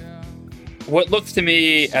what looks to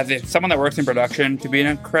me as if someone that works in production to be an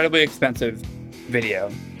incredibly expensive video,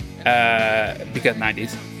 because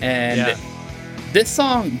 90s. And this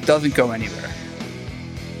song doesn't go anywhere.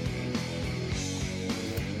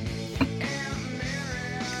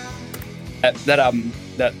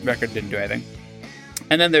 That record didn't do anything.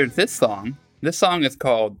 And then there's this song. This song is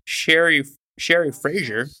called Sherry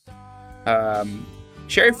Fraser.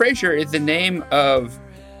 Sherry Fraser is the name of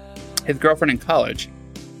his girlfriend in college.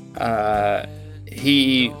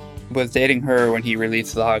 He was dating her when he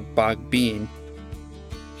released Bog Bean.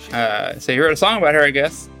 So he wrote a song about her, I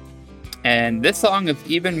guess. And this song is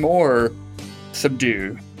even more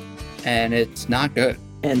subdued. And it's not good.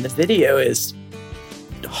 And the video is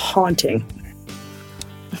haunting.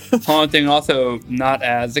 Haunting, also not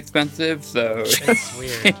as expensive, so It's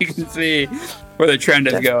weird. you can see where the trend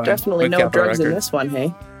is going. Definitely with no Capitol drugs in Records. this one,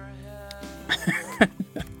 hey?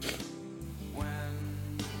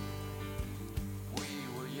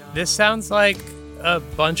 This sounds like a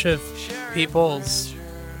bunch of people's,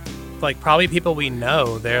 like probably people we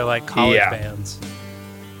know. They're like college bands.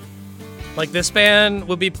 Like this band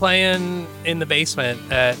would be playing in the basement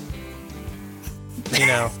at, you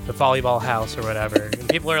know, the volleyball house or whatever. And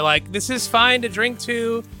people are like, this is fine to drink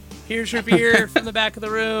to. Here's your beer from the back of the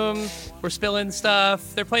room. We're spilling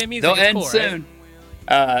stuff. They're playing music. They'll It's end cool, soon.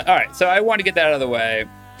 Right? All right, so I want to get that out of the way.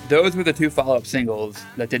 Those were the two follow-up singles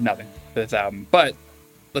that did nothing for this album. But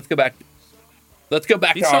let's go back. Let's go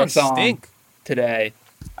back These to our songs song stink. today,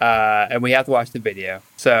 and we have to watch the video.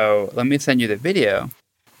 So let me send you the video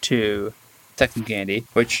to Sex and Candy,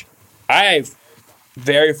 which I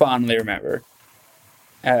very fondly remember.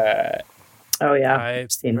 Oh, yeah. I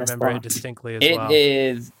I've seen this remember it lot. distinctly as It well.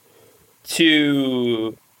 is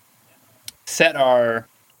to set our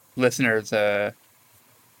listeners,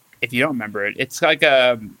 if you don't remember it, it's like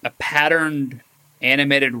a patterned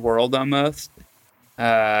animated world almost.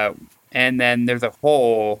 And then there's a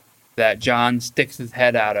hole that John sticks his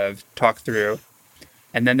head out of, talks through.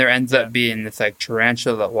 And then there ends up being this like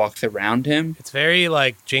tarantula that walks around him. It's very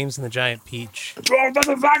like James and the Giant Peach. Oh, that's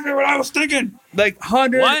exactly what I was thinking. Like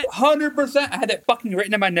 100%. I had that fucking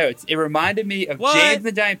written in my notes. It reminded me of What? James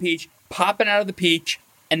the Giant Peach popping out of the peach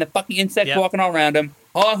and the fucking insects Yep. walking all around him.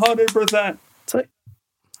 100%. It's like,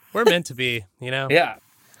 We're meant to be, you know? Yeah.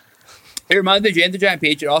 It reminds me of James the Giant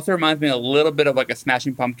Peach. It also reminds me a little bit of like a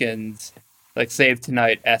Smashing Pumpkins, like Save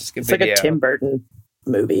Tonight-esque it's video. like a Tim Burton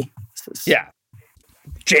movie. Yeah.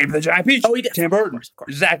 James the Giant Peach. Oh, he did. Tim Burton. Of course.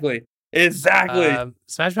 Exactly.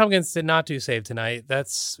 Smash Pumpkins did not do Save Tonight.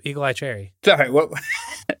 That's Eagle Eye Cherry. Sorry. What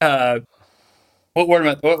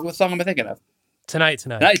song am I thinking of? Tonight.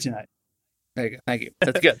 Tonight. There you go. Thank you.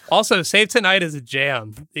 That's good. Also, Save Tonight is a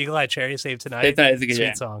jam. Eagle Eye Cherry, Save Tonight. Save Tonight is a good Sweet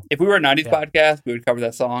jam. song. If we were a 90s Yeah. podcast, we would cover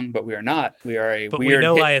that song, but we are not. We are a But we weird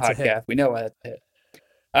know hit why it's a podcast. hit. We know why it's a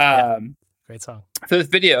hit. Great song. So this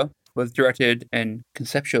video was directed and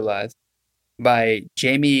conceptualized by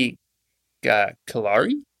Jamie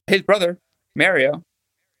Kalari. His brother, Mariel,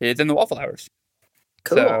 is in the Wallflowers.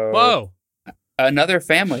 Cool. So, Whoa. another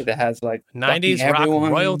family that has like 90s fucking rock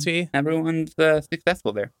everyone- royalty. Everyone's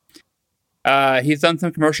successful there. He's done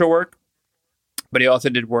some commercial work, but he also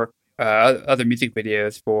did work other music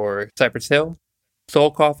videos for Cypress Hill,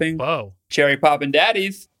 Soul Coughing, Whoa. Cherry Poppin'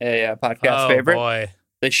 Daddies, a podcast Oh, favorite, boy.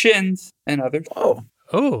 The Shins, and others. Oh,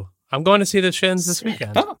 Ooh, I'm going to see the Shins this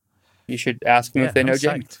weekend. Oh, you should ask them Yeah, if they know I'm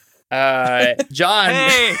Jamie. psyched. John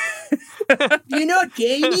Hey! you know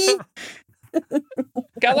Jamie?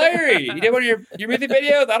 Larry, you did one of your music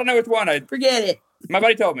videos? I don't know which one. Forget it. My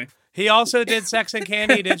buddy told me. He also did Sex and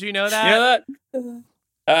Candy. Did you know You that? know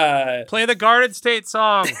that? Play the Garden State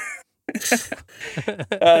song.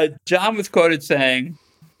 John was quoted saying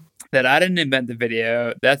that I didn't invent the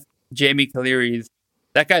video. That's Jamie Kalari's.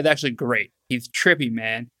 That guy's actually great. He's trippy,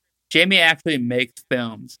 man. Jamie actually makes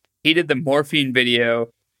films. He did the Morphine video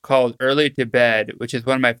called Early to Bed, which is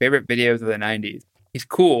one of my favorite videos of the 90s. He's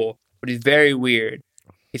cool, but he's very weird.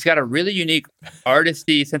 He's got a really unique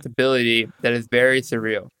artisty sensibility that is very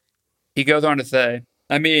surreal. He goes on to say,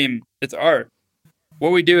 I mean, it's art.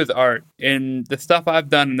 What we do is art. And the stuff I've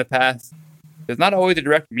done in the past, there's not always a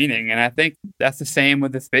direct meaning, and I think that's the same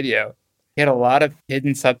with this video. He had a lot of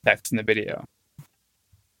hidden subtext in the video.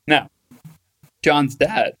 Now, John's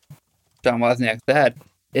dad, John Wozniak's dad,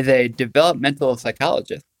 is a developmental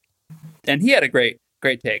psychologist. And he had a great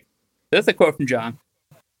take. This is a quote from John.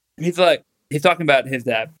 He's talking about his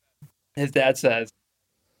dad. His dad says,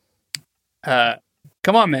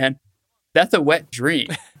 come on, man. That's a wet dream.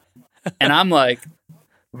 And I'm like,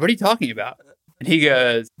 what are you talking about? And he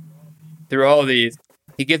goes through all these.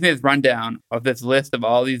 He gives me this rundown of this list of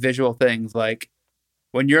all these visual things. Like,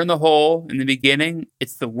 when you're in the hole in the beginning,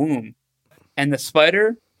 it's the womb. And the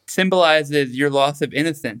spider symbolizes your loss of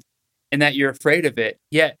innocence and that you're afraid of it,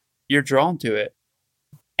 yet you're drawn to it.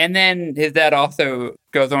 And then his dad also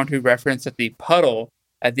goes on to reference that the puddle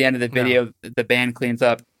at the end of the video the band cleans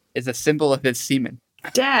up is a symbol of his semen.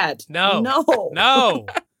 Dad. No. No.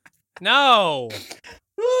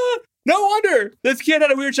 No wonder this kid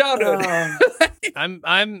had a weird childhood.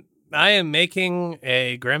 I am making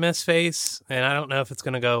a grimace face, and I don't know if it's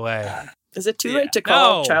going to go away. Is it too late to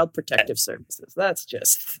call Child Protective Services? That's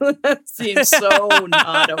just that seems so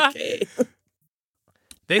not okay.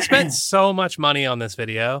 They spent so much money on this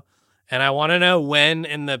video, and I want to know when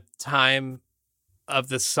in the time of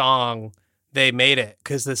the song they made it,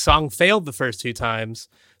 because the song failed the first 2 times.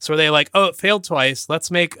 So they like, oh, it failed twice. Let's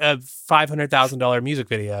make a $500,000 music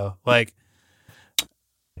video. Like,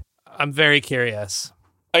 I'm very curious.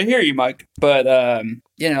 I hear you, Mike, but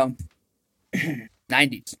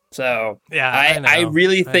 90s. So yeah, I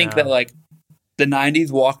really think that like the 90s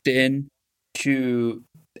walked in to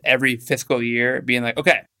every fiscal year being like,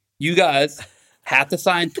 okay, you guys have to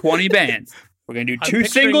sign 20 bands. We're gonna do 2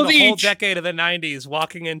 singles the each. Whole decade of the 90s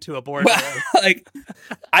walking into a boardroom. Like,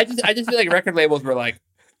 I just feel like record labels were like,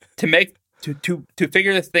 to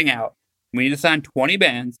figure this thing out, we need to sign 20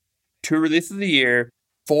 bands, 2 releases a year,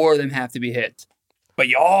 4 of them have to be hits. But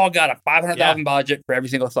y'all got a $500,000 budget for every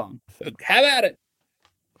single song. So have at it.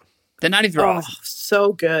 The 90s were awesome.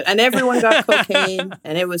 So good. And everyone got cocaine,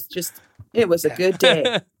 and it was a good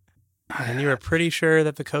day. And you were pretty sure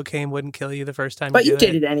that the cocaine wouldn't kill you the first time but you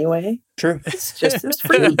did it anyway. True. It's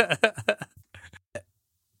free.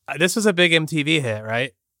 This was a big MTV hit,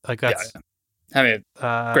 right? Like that's... Yeah. I mean,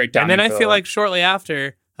 great time. And then I feel like shortly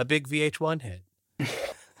after, a big VH1 hit.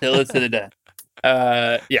 Still is to the day.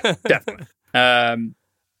 Yeah, definitely.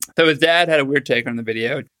 So his dad had a weird take on the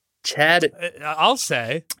video. Chad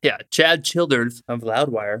Childers of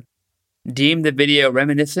Loudwire deemed the video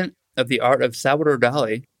reminiscent of the art of Salvador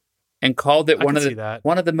Dali and called it one of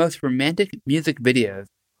the most romantic music videos.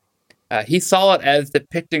 He saw it as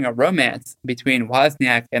depicting a romance between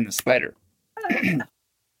Wozniak and the spider.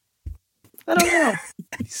 I don't know.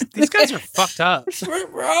 These guys are fucked up.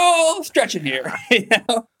 We're all stretching here. You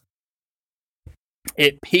know?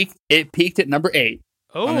 It peaked at number 8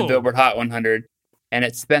 on the Billboard Hot 100, and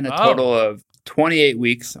it spent a total of 28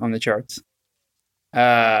 weeks on the charts.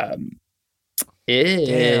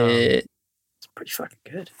 It's pretty fucking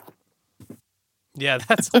good. Yeah,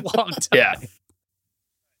 that's a long time. Yeah.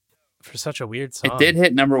 For such a weird song. It did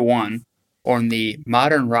hit number 1 on the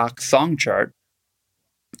Modern Rock Song Chart,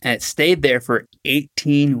 and it stayed there for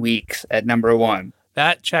 18 weeks at number 1.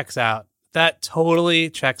 That checks out. That totally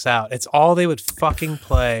checks out. It's all they would fucking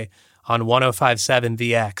play on 105.7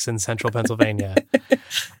 VX in central Pennsylvania.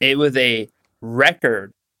 It was a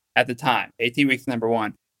record at the time. 18 weeks number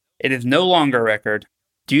 1. It is no longer a record.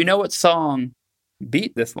 Do you know what song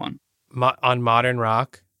beat this one? On Modern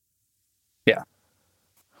Rock? Yeah.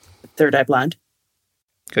 Third Eye Blind.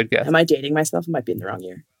 Good guess. Am I dating myself? I might be in the wrong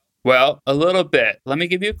year. Well, a little bit. Let me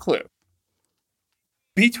give you a clue.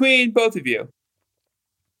 Between both of you,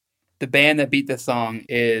 the band that beat this song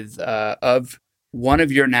is of one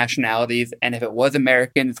of your nationalities, and if it was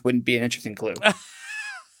American, this wouldn't be an interesting clue.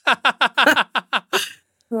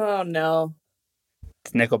 Oh, no.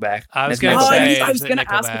 It's Nickelback. I was going to say, I was going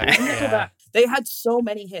to ask about Nickelback. Yeah. They had so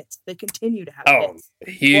many hits. They continue to have hits.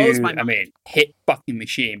 Huge. I mean, hit fucking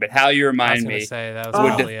machine. But how you remind me that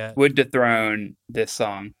was would dethrone this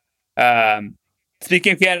song.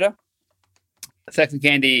 Speaking of Canada, Sex and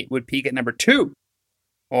Candy would peak at number 2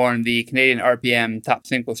 on the Canadian RPM Top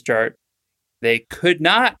Singles chart. They could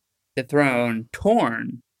not dethrone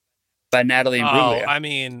Torn by Natalie Imbruglia. I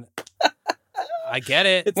mean, I get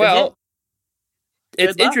it.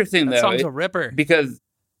 It's interesting, though. That song's a ripper. Because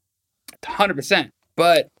 100%.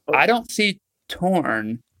 But I don't see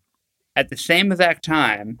Torn at the same exact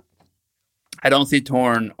time. I don't see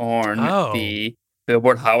Torn on the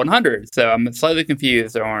Billboard Hot 100. So I'm slightly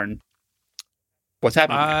confused on what's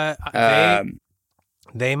happening.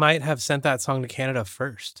 They might have sent that song to Canada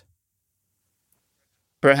first.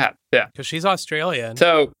 Perhaps, yeah. Because she's Australian.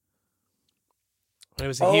 So it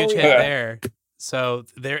was a huge hit there. So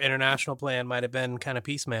their international plan might have been kind of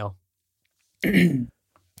piecemeal.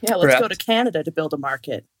 Yeah, let's go to Canada to build a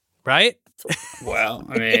market. Right? Well,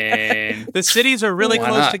 I mean... The cities are really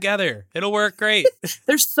close together. It'll work great.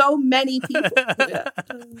 There's so many people.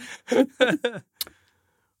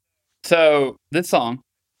 So, this song,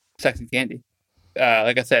 Sex and Candy,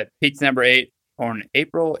 like I said, peaked number 8 on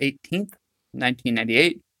April 18th,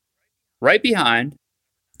 1998. Right behind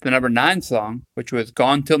the number 9 song, which was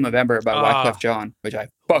Gone Till November by Wyclef Jean, which I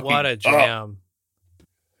fucking what a jam.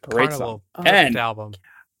 Great Carnival song. And album.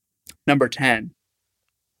 number 10,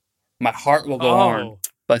 My Heart Will Go On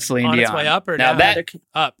by Celine On Dion. its way up or now down? That,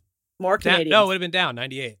 up. More Canadian. No, it would have been down.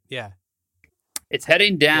 98. Yeah. it's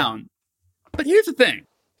heading down. But here's the thing.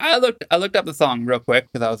 I looked up the song real quick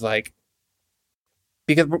because I was like,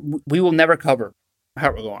 because we will never cover My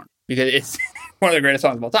Heart Will Go On because it's one of the greatest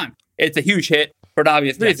songs of all time. It's a huge hit for an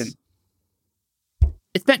obvious reason.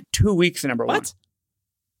 It spent 2 weeks at number 1.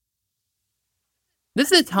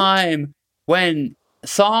 This is a time when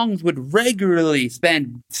songs would regularly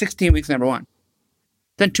spend 16 weeks at number 1.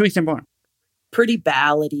 Then 2 weeks at number 1. Pretty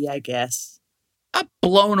ballady, I guess. I'm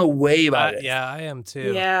blown away by it. Yeah, I am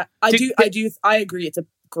too. Yeah, I agree. It's a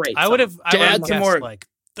great song. I would have add some more, like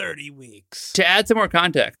 30 weeks. To add some more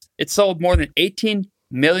context, it sold more than 18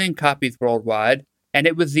 million copies worldwide, and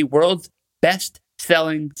it was the world's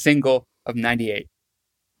best-selling single of 98.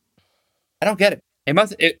 I don't get it.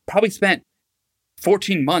 It probably spent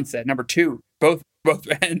 14 months at number 2, both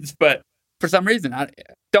ends, but for some reason, I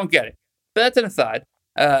don't get it. But that's an aside.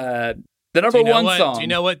 The number 1 song. Do you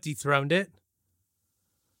know what dethroned it?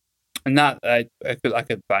 I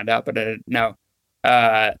could find out, but no.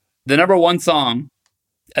 The number 1 song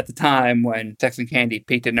at the time when Sex and Candy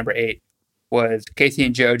peaked at number 8 was Casey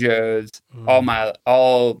and JoJo's All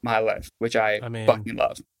My Life, which I fucking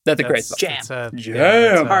love. That's a great song.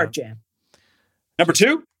 Jam. Hard jam. Number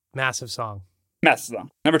 2? Massive song.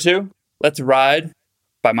 Number 2, Let's Ride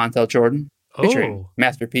by Montel Jordan, featuring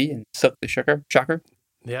Master P and Silk the Shocker.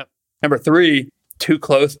 Yep. Number 3, Too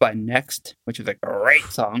Close by Next, which is a great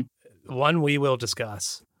song. One we will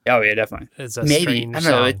discuss. Oh, yeah, definitely. It's a strange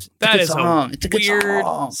song. It's a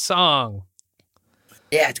good song.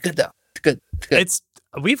 Yeah, it's good, though. It's good.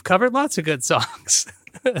 We've covered lots of good songs.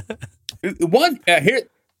 Here,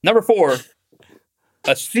 number 4,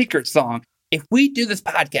 a secret song. If we do this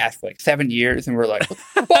podcast for like 7 years and we're like, what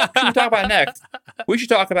the fuck should we talk about next? We should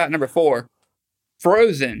talk about number 4,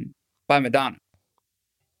 Frozen by Madonna.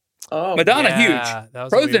 Oh, Madonna, yeah, huge. That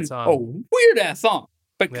was Frozen, a weird song. Weird ass song,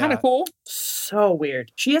 but kind of cool. So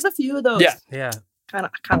weird. She has a few of those. Yeah. Kind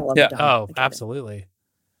of love Yeah. Madonna. Oh, absolutely.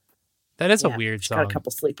 That is a weird song. Got a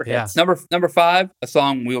couple sleeper hits. Number 5, a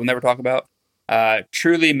song we will never talk about.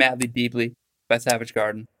 Truly, Madly, Deeply by Savage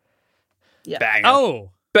Garden. Yeah. Banger. Oh.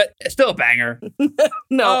 But it's still a banger.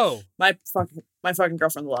 No. My fucking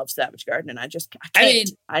girlfriend loves Savage Garden, and I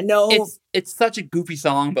can't. I know it's such a goofy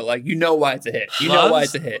song, but like you know why it's a hit. You know why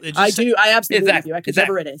it's a hit. I do. I absolutely do. I could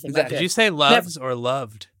never read anything like that. Did you say loves or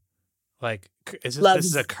loved? Like, this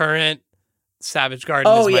is a current Savage Garden?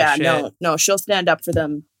 Oh is my yeah, shit. no, she'll stand up for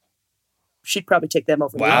them. She'd probably take them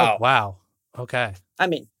over. Wow. Wow. Okay. I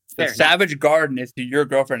mean, fair enough. Savage Garden is to your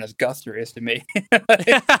girlfriend as Guster is to me.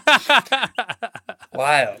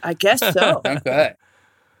 Wild. I guess so. Okay.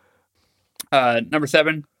 Number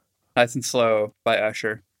 7, Nice and Slow by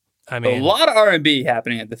Usher. I mean, a lot of R&B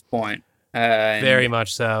happening at this point. Very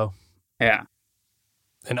much so. Yeah.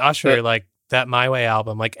 And Usher, like that My Way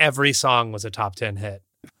album, like every song was a top 10 hit.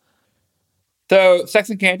 So, Sex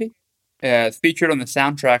and Candy is featured on the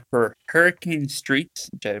soundtrack for Hurricane Streets,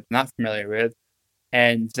 which I'm not familiar with,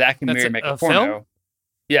 and Zack and Miri Make a Porno. Film?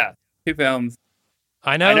 Yeah, 2 films.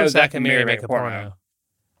 I know Zack and Miri Make a Porno.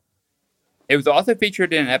 It was also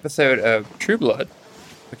featured in an episode of True Blood,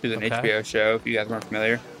 which is an HBO show, if you guys weren't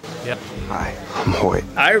familiar. Yep. Hi, I'm Hoyt.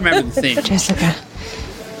 I remember the scene. Jessica.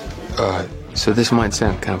 So this might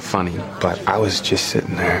sound kind of funny, but I was just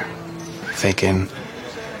sitting there thinking,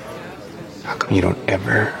 how come you don't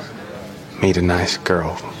ever meet a nice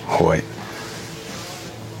girl, Hoyt?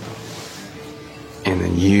 And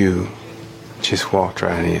then you just walked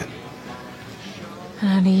right in.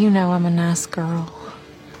 How do you know I'm a nice girl?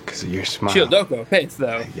 Because of your smile. Childoko Pace,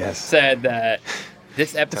 though, said that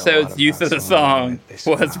this episode's use of the song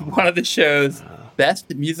was one of the show's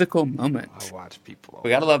best musical moments. I watch people. We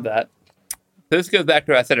gotta love that. So this goes back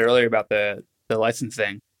to what I said earlier about the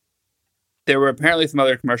licensing. There were apparently some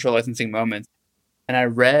other commercial licensing moments, and I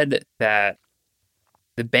read that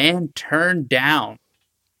the band turned down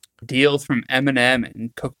deals from Eminem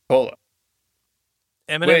and Coca-Cola.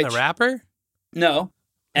 Eminem the rapper? No.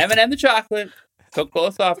 Eminem the chocolate,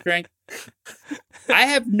 Coca-Cola soft drink. I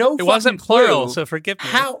have no It wasn't plural, so forgive me.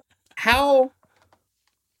 How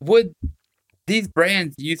would these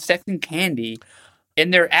brands use Sex and Candy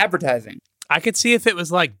in their advertising? I could see if it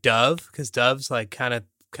was like Dove, because Dove's like kind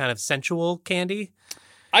of sensual candy.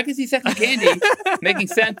 I could see Sex and Candy making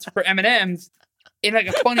sense for M&M's in like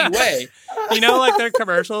a funny way. You know, like their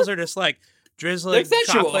commercials are just like drizzling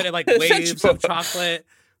sexual. chocolate and like They're waves sexual. of chocolate.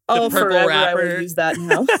 The Oh, purple forever wrapper. I will use that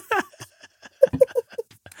now.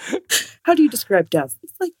 How do you describe Death?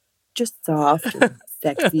 It's like just soft and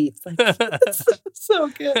sexy. It's like so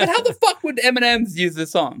good. But how the fuck would M&M's use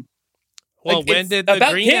this song? Well, Like, when it's did the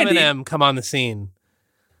about green candy. M&M come on the scene?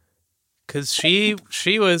 Because she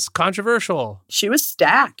was controversial. She was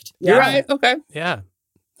stacked. You're Yeah. right. Okay. Yeah.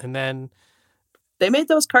 And then They made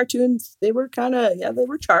those cartoons. They were kind of, they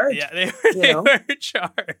were charged. they know? were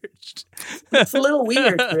charged. It's a little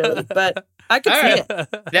weird, really, but I could All see right.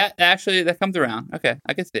 it. That comes around. Okay,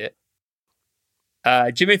 I can see it.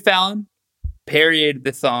 Jimmy Fallon parodied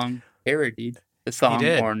the song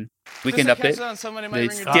did. on Weekend Update. The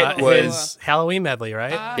skit His was Halloween medley,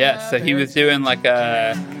 right? yeah. So he was doing like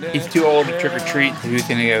he's too old to trick or treat. So he was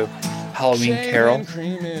gonna go Halloween Carol.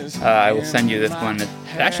 I will send you this one.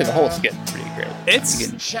 Actually, the whole skit is pretty great. It's You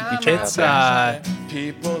can check it out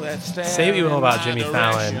there. say what you will about Jimmy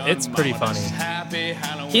Fallon. It's pretty funny.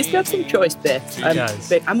 He's got some choice bits.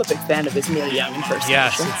 does. I'm a big fan of his Neil Young impersonation.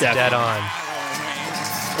 Yes, it's dead on.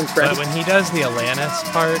 But Incredible. when he does the Alanis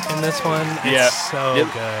part in this one, it's so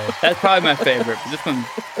Yep. good. That's probably my favorite. But this one,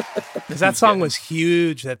 Because that song was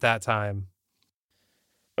huge at that time.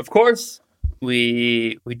 of course,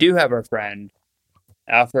 we do have our friend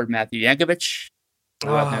Alfred Matthew Yankovic, who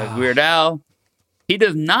knows Weird Al. He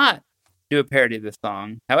does not do a parody of this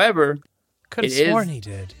song. However, Could have it is- sworn he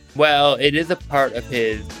did. well, it is a part of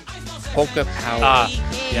his polka power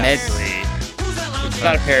Yes. medley. It's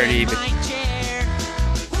not a parody, but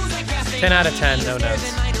 10 out of 10, no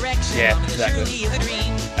notes. yeah, exactly.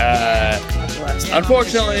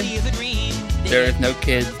 Unfortunately, there is no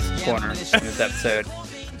kids corner in this episode.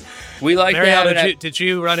 We like to Mariel, have did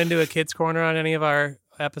you run into a kids corner on any of our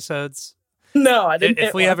episodes? No, I didn't.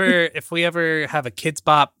 If we ever have a Kids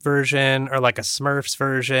Bop version or like a Smurfs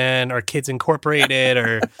version or Kids Incorporated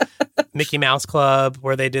or Mickey Mouse Club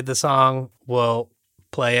where they did the song, we'll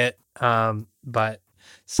play it. But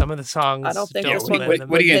some of the songs I don't think Yeah, this what, one what,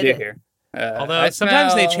 what are you gonna do hit it. here? Although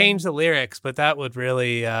sometimes they change the lyrics, but that would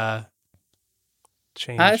really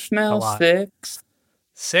change I a smell lot. six.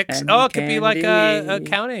 It and could be like a candy.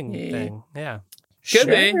 counting thing. Yeah. Could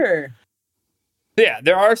be. Sure. Yeah,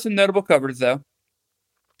 there are some notable covers though.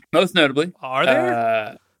 Most notably, Are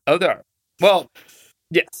there? there are. Well,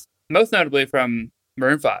 yes, most notably from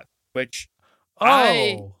Maroon 5, which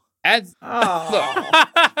Oh. as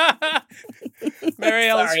Oh.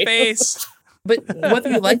 Mariel's Sorry. face. but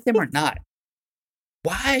whether you like them or not,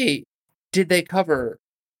 why did they cover?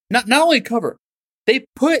 Not only cover, they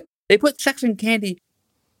put Sex and Candy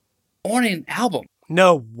on an album.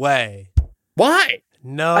 No way. Why?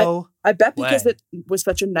 No. I bet because way. it was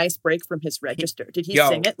such a nice break from his register. Did he Yo,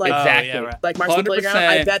 sing it like exactly. yeah, right. like Marcy 100%. Playground?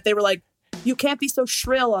 I bet they were like, "You can't be so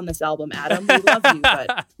shrill on this album, Adam. We love you,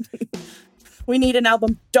 but we need an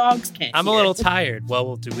album dogs can't." I'm a hear." little tired.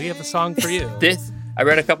 Well, do we have a song for you? I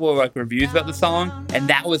read a couple of like reviews about the song, and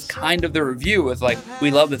that was kind of the review. Was like, we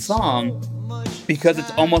love the song because it's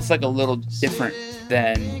almost like a little different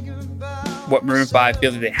than what Maroon 5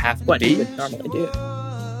 feels like they have to what be. he would normally do.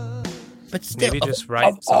 But still, Maybe just write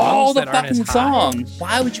of songs all the that aren't as fucking high. songs,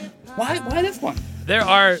 why would you? Why this one? There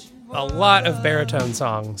are a lot of baritone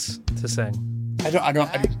songs to sing. I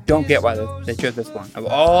don't get why they chose this one of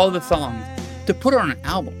all the songs to put on an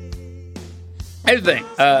album. Here's the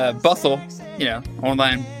thing, Bustle,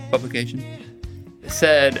 online publication,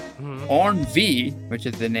 said On V, which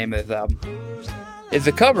is the name of this album, is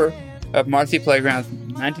a cover of Marcy Playground's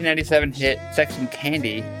 1997 hit Sex and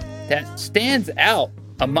Candy that stands out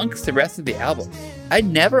amongst the rest of the album. I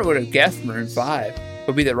never would have guessed Maroon 5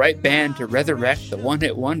 would be the right band to resurrect the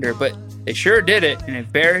one-hit wonder, but they sure did it in a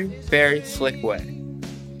very, very slick way.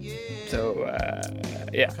 So,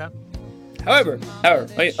 yeah. Okay. However,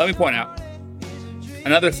 let me point out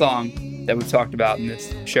another song that we've talked about in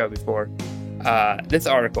this show before. This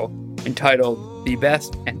article, entitled "The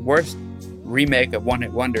Best and Worst Remake of One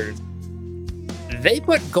Hit Wonders," they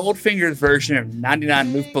put Goldfinger's version of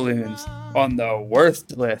 99 Moof Balloons on the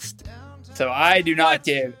worst list. So I do not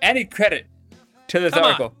give any credit to this Come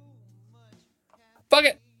on. article. Fuck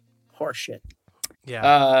it. Horseshit.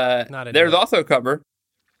 Yeah. Not into There's it. also a cover,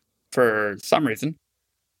 for some reason,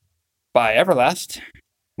 by Everlast,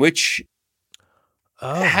 which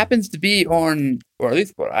happens to be on, or at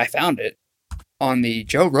least what I found it, on the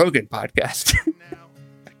Joe Rogan podcast.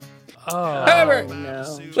 Oh. However,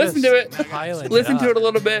 No. listen to it. Listen to it a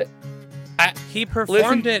little bit. He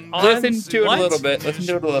performed it on... Listen to it what? a little bit. Listen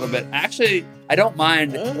to it a little bit. Actually, I don't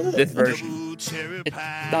mind this version. It's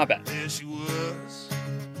not bad. So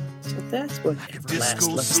that's what Everlast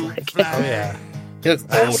looks like. Oh, yeah. He looks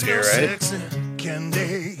old here, right?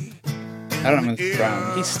 I don't know if it's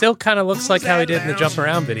brown. He still kind of looks like how he did in the Jump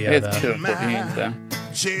Around video, It's though. 2014,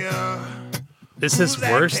 so. This is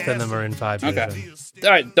worse than the Maroon 5 version. Okay. All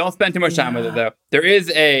right, don't spend too much time with it, though. There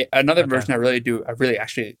is another version I really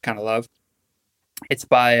actually kind of love. It's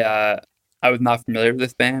by, I was not familiar with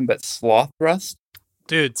this band, but Sloth Rust.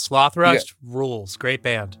 Dude, Sloth Rust rules. Great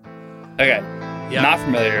band. Okay. Yep. Not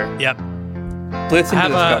familiar. Yep. Listen I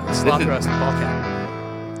to this have cover. a Sloth Rust ball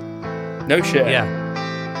cap. No shit. Yeah.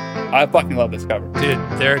 I fucking love this cover. Dude,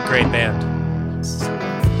 they're a great band.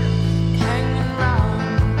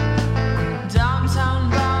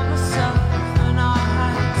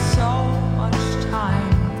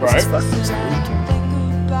 Right? It's fucking sweet.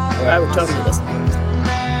 I would totally listen to this.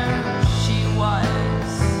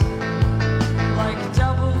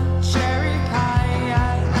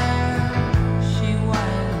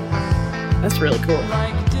 That's really cool.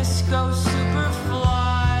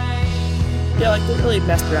 Yeah, like they really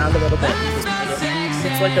messed around a little bit.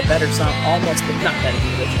 It's like a better song, almost, but not better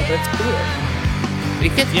than the original, but it's cool.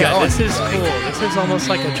 It gets Yeah, going. this is cool. This is almost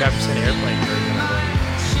like a Jefferson Airplane version of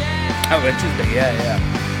it. Oh, interesting. Yeah.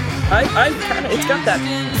 I kind of, it's got that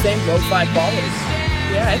same lo-fi quality.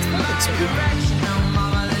 Yeah, it's fucking sweet.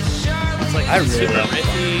 It's like I really super love it.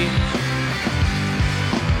 riffy.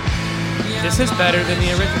 This is better than the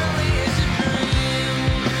original.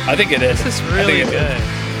 I think it is. This is really good.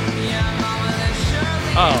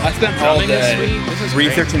 Oh, I spent all drumming is day sweet. This is great.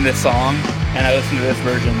 researching this song, and I listened to this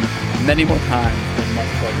version many more times than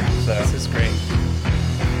Marcy Playground. So This is great.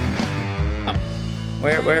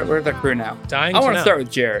 where's our crew now? Dying I to want to know. start with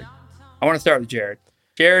Jared.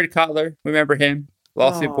 Jared Cutler, remember him?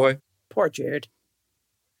 Lawsuit Aw. Boy. Poor Jared.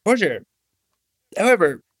 Poor Jared.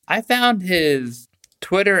 However, I found his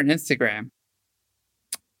Twitter and Instagram.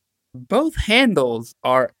 Both handles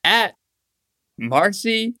are at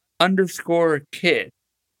Marcy_kid.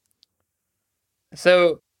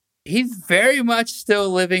 So he's very much still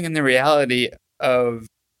living in the reality of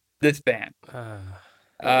this band.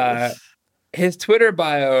 His Twitter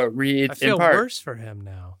bio reads I feel in part. worse for him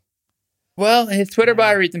now. Well, his Twitter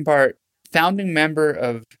bio reads in part, founding member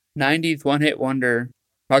of 90s one-hit wonder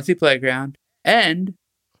Marcy Playground, and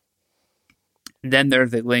then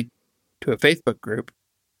there's a link to a Facebook group,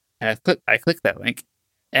 and I click that link,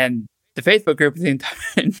 and the Facebook group is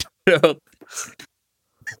entitled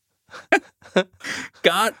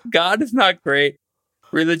God is not great.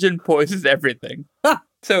 Religion poisons everything.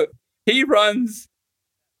 So he runs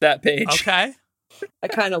that page. Okay. I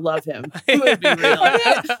kind of love him. I'm gonna be real.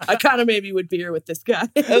 I kind of maybe would beer with this guy.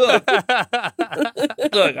 Look,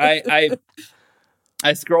 I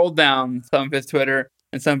scrolled down some of his Twitter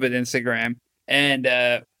and some of his Instagram, and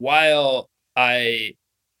while I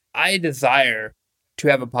desire to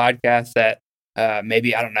have a podcast that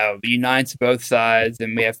maybe, I don't know, unites both sides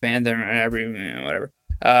and we have fans and every whatever,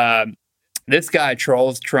 this guy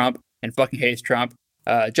trolls Trump and fucking hates Trump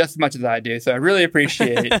just as much as I do. So I really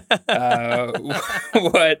appreciate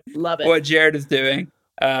what Jared is doing.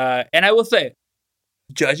 And I will say,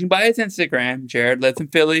 judging by his Instagram, Jared lives in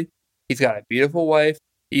Philly. He's got a beautiful wife.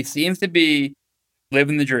 He seems to be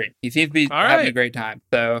living the dream. He seems to be having a great time.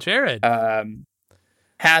 So Jared,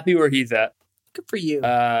 happy where he's at. Good for you.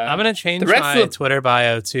 I'm going to change my Twitter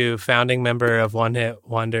bio to founding member of One Hit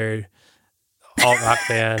Wonder alt-rock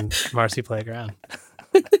band Marcy Playground.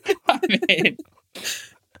 I mean,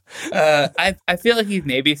 I feel like he's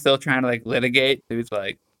maybe still trying to like litigate. He's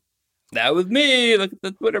like, that was me. Look at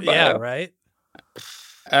the Twitter bio. Yeah, right?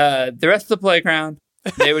 The rest of the Playground,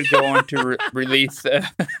 they would go on to release a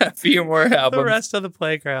few more albums. The rest of the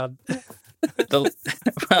Playground. Well,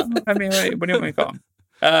 I mean, what do you want to call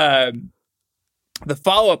them? The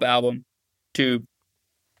follow-up album to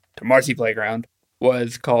Marcy Playground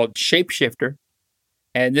was called Shapeshifter,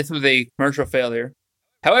 and this was a commercial failure.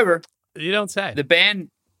 However, you don't say. The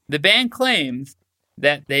band claims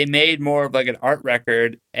that they made more of like an art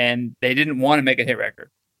record, and they didn't want to make a hit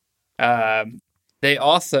record. They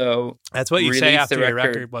also that's what you say after your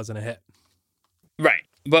record wasn't a hit, right?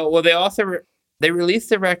 But they also they released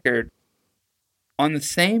the record on the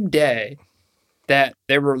same day that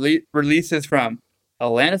there were releases from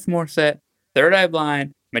Alanis Morissette, Third Eye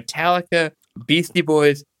Blind, Metallica, Beastie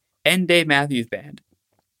Boys, and Dave Matthews Band.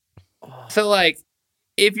 So, like,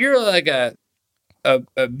 if you're like a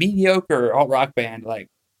mediocre alt rock band, like,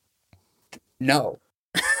 no.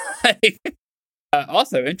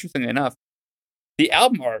 Also, interestingly enough, the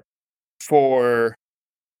album art for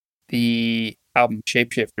the album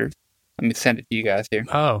Shapeshifters. Let me send it to you guys here.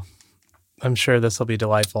 Oh, I'm sure this will be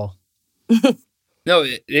delightful. No,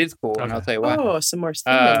 it is cool, and I'll tell you why. Oh, some more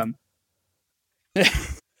steaming.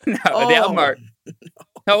 The album art.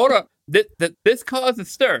 Now, hold on. This caused a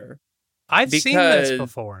stir. I've seen this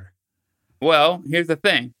before. Well, here's the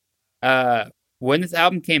thing. When this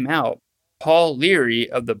album came out, Paul Leary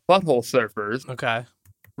of the Butthole Surfers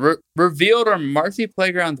revealed on Marcy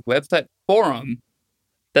Playground's website forum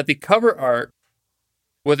that the cover art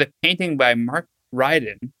was a painting by Mark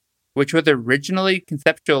Ryden, which was originally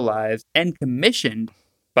conceptualized and commissioned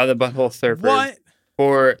by the Butthole Surfers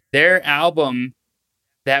for their album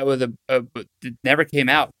that was that never came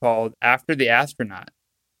out, called After the Astronaut.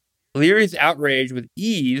 Leary's outrage was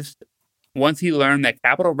eased once he learned that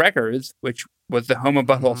Capitol Records, which was the home of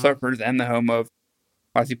Butthole Surfers and the home of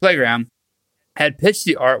Marcy Playground, had pitched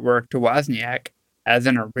the artwork to Wozniak as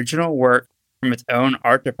an original work from its own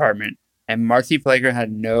art department, and Marcy Playground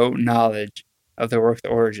had no knowledge of the work's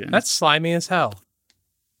origin. That's slimy as hell.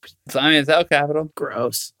 Slimy as hell, Capitol.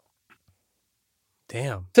 Gross.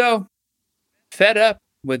 Damn. So, fed up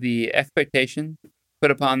with the expectation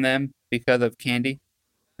put upon them because of Candy,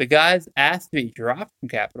 the guys asked to be dropped from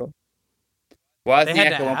Capitol.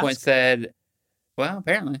 Wozniak at one point said, well,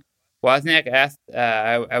 apparently, Wozniak asked,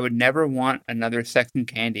 I would never want another Sex and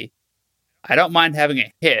Candy. I don't mind having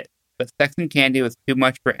a hit, but Sex and Candy was too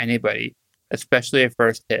much for anybody, especially a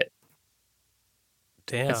first hit.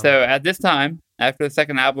 Damn. And so at this time, after the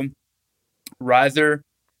second album, Dan Reiser,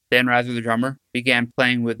 the drummer, began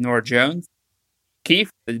playing with Norah Jones. Keith,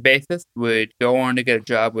 the bassist, would go on to get a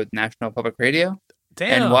job with National Public Radio.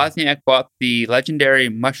 Damn. And Wozniak bought the legendary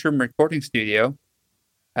Mushroom Recording Studio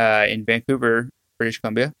in Vancouver, British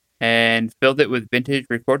Columbia, and filled it with vintage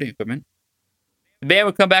recording equipment. The band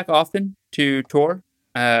would come back often to tour,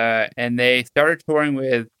 and they started touring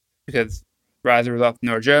with, because Reiser was off with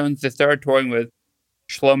Norah Jones, they started touring with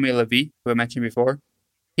Shlomi Levi, who I mentioned before.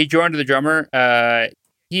 He joined the drummer.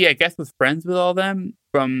 He, I guess, was friends with all of them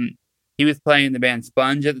he was playing in the band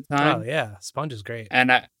Sponge at the time. Oh, yeah. Sponge is great.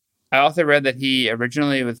 And I also read that he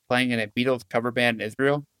originally was playing in a Beatles cover band in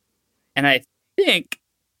Israel. And I think,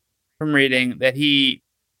 from reading, that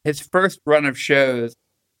his first run of shows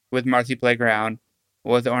with Marcy Playground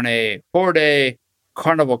was on a 4-day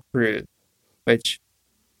Carnival cruise, which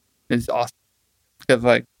is awesome. Because,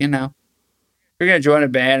 you're going to join a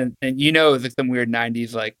band, and it was some weird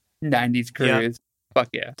 90s cruise. Yep. Fuck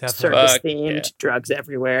yeah. Circus themed, drugs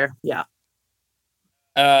everywhere. Yeah.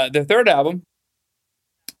 Their third album.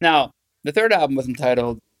 Now, the third album was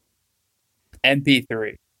entitled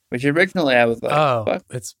MP3, which originally I was like, fuck.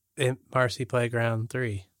 It's Marcy Playground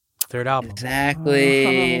 3. Third album.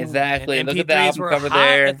 Exactly. And Look at the MP3s album were cover hot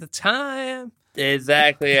there. at the time.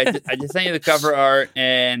 Exactly. I just sent you the cover art,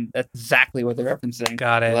 and that's exactly what they're referencing.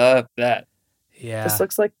 Got it. Love that. Yeah. This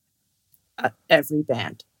looks like every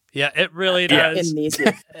band. Yeah, it really does. In these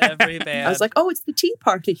years. Every band. I was like, it's the Tea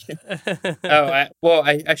Party. I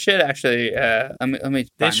should actually. Let me.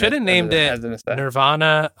 They should have named it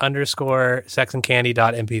Nirvana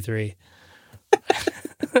 _sexandcandy.mp3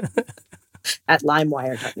 at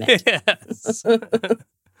limewire.net. Yes.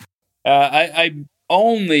 I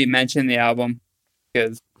only mention the album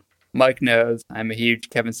because Mike knows I'm a huge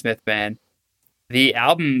Kevin Smith fan. The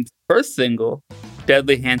album's first single,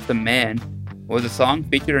 Deadly Handsome Man, was a song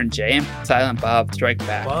featured on Jay and Silent Bob Strike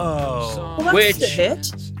Back. Whoa. Well, that's a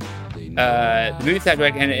hit. The movie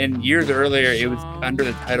soundtrack, and years earlier, it was under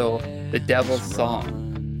the title The Devil's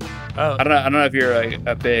Song. Oh. I don't know if you're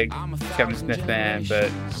a big Kevin Smith fan, but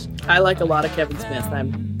I like a lot of Kevin Smith.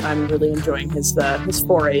 I'm really enjoying his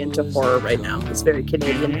foray into horror right now. His very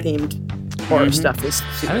Canadian themed horror stuff is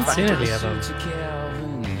super I haven't fun. seen any of them.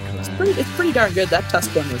 It's pretty darn good. That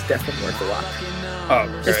Tusk one was definitely worth a watch. Oh,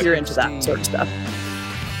 great. If you're into that sort of stuff.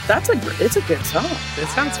 It's a good song. It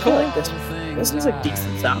sounds I cool. like this. This is a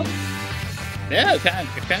decent song. Yeah, it's kind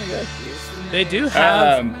of good. They do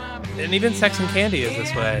have, and even Sex and Candy is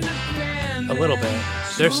this way a little bit.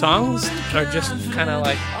 Their songs are just kind of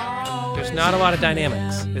like, there's not a lot of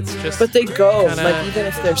dynamics. It's just, but they go kinda, even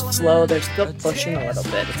if they're slow, they're still pushing a little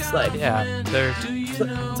bit. It's like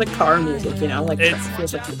it's like car music, Like it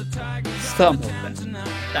feels like some of them.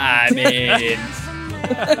 I mean,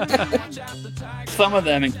 some of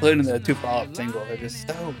them, including the 2 follow-up singles, are just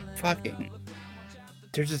so fucking.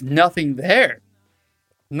 There's just nothing there.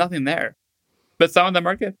 Nothing there. But some of them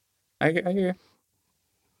are good. I hear.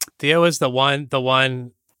 Theo is the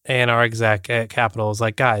one A&R exec at Capitol is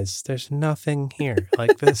like, guys, there's nothing here.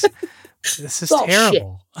 Like this is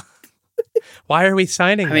terrible. Why are we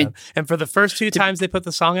signing them? And for the first 2 times they put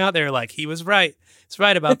the song out, they were like, he was right. He's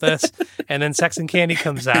right about this. And then Sex and Candy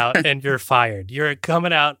comes out and you're fired. You're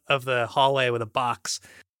coming out of the hallway with a box.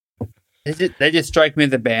 They just strike me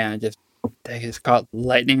as a band. they just caught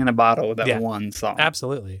lightning in a bottle with that Yeah. one song.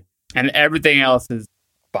 Absolutely. And everything else is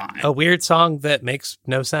fine. A weird song that makes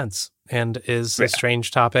no sense and is a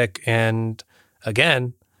strange topic. And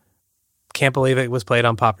again, can't believe it was played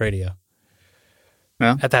on pop radio.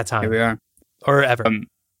 Well, at that time. Here we are. Or ever.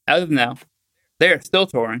 As of now, they are still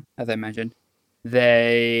touring, as I mentioned.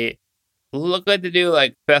 They look like they do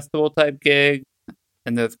like festival type gigs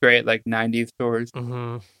and those great like 90s tours.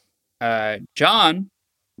 Mm-hmm. John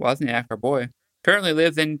Wozniak, our boy, currently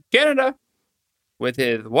lives in Canada with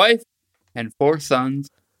his wife and 4 sons.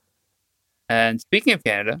 And speaking of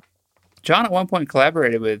Canada, John at one point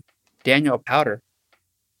collaborated with Daniel Powder.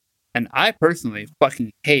 And I personally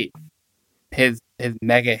fucking hate his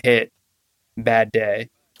mega hit Bad Day.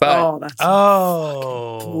 But that's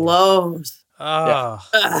Oh. blows. Oh.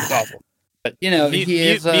 it's awful. But you know, he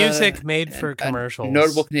is music made for commercials. A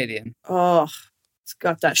notable Canadian. Oh, it's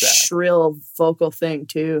got that shrill vocal thing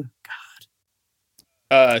too.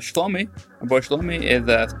 Shlomi, my boy Shlomi,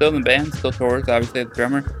 is still in the band, still tours, obviously as a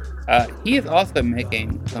drummer. He is also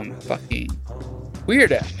making some fucking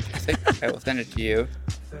weird ass. I think I will send it to you.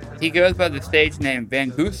 He goes by the stage name Van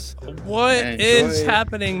Goose. What is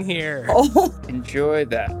happening here? Oh. Enjoy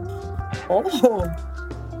that. Oh.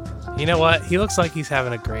 You know what? He looks like he's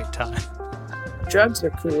having a great time. Drugs are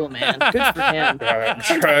cool, man. Good for him.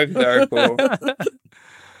 Drugs are cool.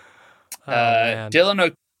 Man.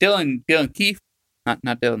 Dylan Keefe. Not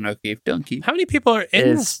Dylan O'Keefe. Dylan Keefe. How many people are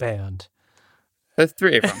in this band? There's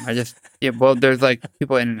 3 of them. There's like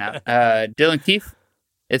people in and out. Dylan Keefe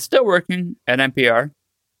is still working at NPR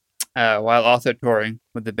while also touring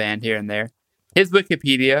with the band here and there. His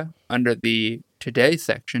Wikipedia, under the Today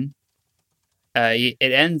section, it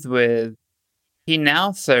ends with, he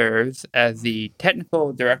now serves as the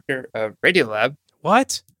technical director of Radiolab.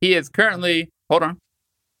 What? He is currently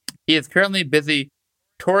busy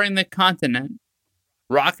touring the continent,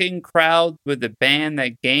 rocking crowds with the band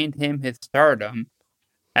that gained him his stardom,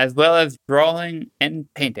 as well as drawing and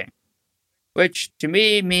painting. Which, to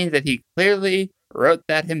me, means that he clearly wrote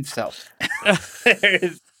that himself. There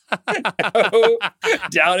is no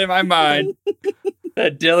doubt in my mind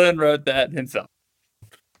that Dylan wrote that himself.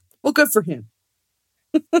 Well, good for him.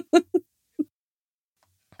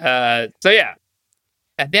 So yeah,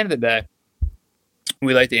 at the end of the day,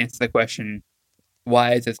 we like to answer the question,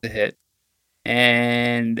 why is this a hit?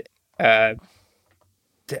 And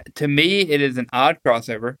to me, it is an odd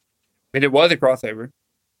crossover. It was a crossover,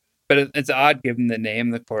 but it's odd given the name,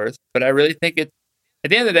 the chorus. But I really think at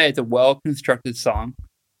the end of the day, it's a well-constructed song.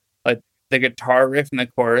 Like, the guitar riff in the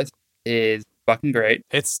chorus is fucking great.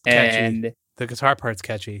 It's catchy. And the guitar part's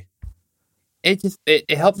catchy. It just, it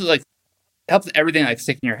helps it, like, helps everything, like,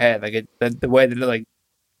 stick in your head. Like, the way that, like,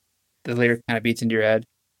 the lyric kind of beats into your head.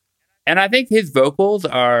 And I think his vocals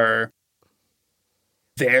are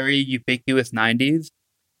very ubiquitous 90s,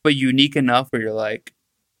 but unique enough where you're like,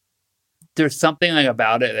 there's something like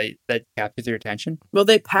about it that captures your attention. Well,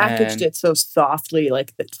 they packaged it so softly,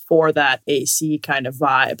 like that for that AC kind of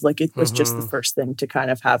vibe. Like it was just the first thing to kind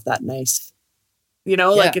of have that nice,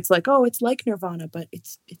 like it's like, oh, it's like Nirvana, but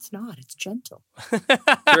it's not. It's gentle.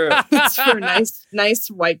 True. It's for nice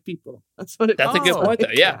white people. That's what it. That's a good point,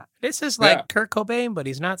 though. Yeah, this is like Kurt Cobain, but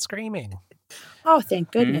he's not screaming. Oh,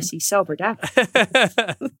 thank goodness he sobered up.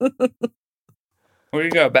 We're gonna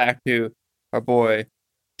go back to our boy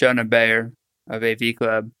Jonah Bayer of AV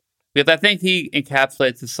Club, because I think he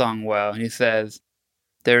encapsulates the song well. And he says,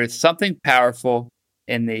 there is something powerful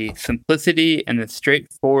in the simplicity and the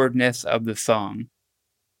straightforwardness of the song.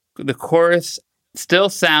 The chorus still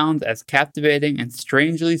sounds as captivating and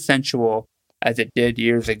strangely sensual as it did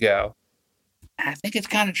years ago. And I think it's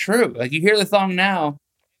kind of true. Like, you hear the song now,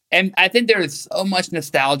 and I think there is so much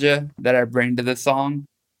nostalgia that I bring to this song.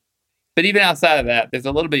 But even outside of that, there's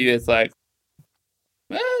a little bit of you that's like,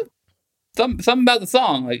 something about the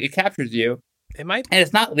song, like, it captures you. It might, and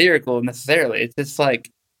it's not lyrical necessarily. It's just like,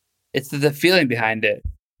 it's the feeling behind it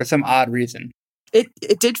for some odd reason. It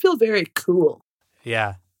did feel very cool.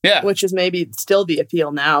 Yeah. Which is maybe still the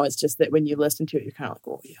appeal now. It's just that when you listen to it, you're kind of like,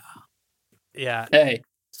 oh yeah. Yeah. Hey,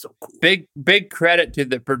 so cool. Big credit to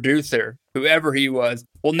the producer, whoever he was.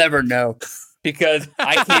 We'll never know. Because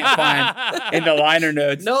I can't find in the liner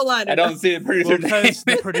notes. No liner notes. I don't see the producer because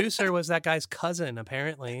the producer was that guy's cousin,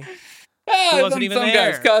 apparently. Who wasn't even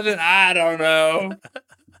there. Guy's cousin. I don't know.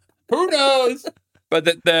 Who knows? But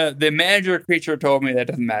the manager creature told me that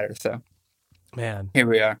doesn't matter. So, man, here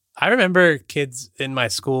we are. I remember kids in my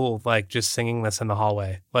school like just singing this in the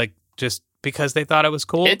hallway, like just because they thought it was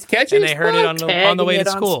cool. It's catchy, and they heard it on the way to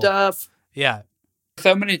school. Stuff. Yeah.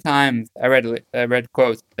 So many times I read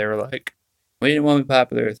quotes. They were like, We didn't want to be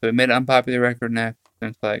popular, so we made an unpopular record next.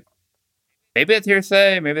 And it's like, maybe that's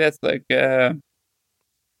hearsay, maybe that's like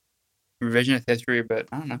revisionist history, but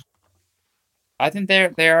I don't know. I think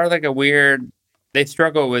they are like a weird. They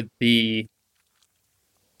struggle with the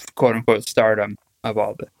quote unquote stardom of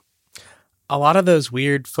all this. A lot of those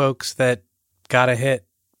weird folks that got a hit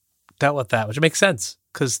dealt with that, which makes sense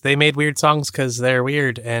because they made weird songs because they're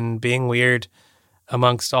weird, and being weird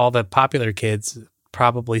amongst all the popular kids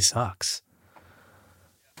probably sucks.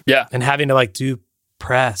 Yeah, and having to like do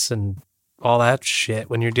press and all that shit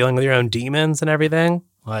when you're dealing with your own demons and everything,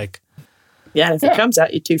 like. Yeah, and if it comes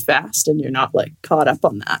at you too fast and you're not like caught up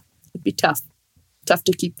on that, it'd be tough. Tough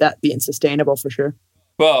to keep that being sustainable for sure.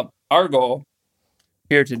 Well, our goal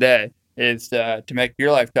here today is to make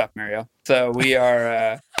your life tough, Mariel. So we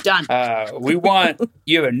are done. We want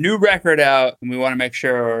you have a new record out, and we want to make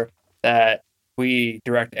sure that we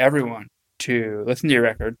direct everyone to listen to your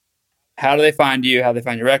record. How do they find you? How do they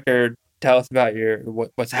find your record? Tell us about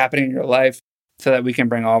what's happening in your life, so that we can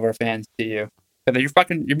bring all of our fans to you. Because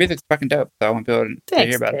your music's fucking dope. So I want people to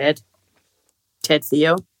hear about it. Ted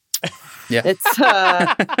Theo. Yeah. It's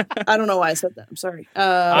I don't know why I said that. I'm sorry.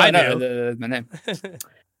 I know my name.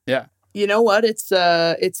 Yeah. You know what? It's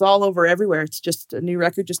all over everywhere. It's just a new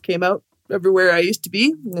record just came out everywhere I used to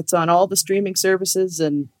be. It's on all the streaming services,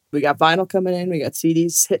 and we got vinyl coming in. We got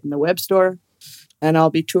CDs hitting the web store, and I'll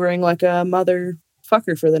be touring like a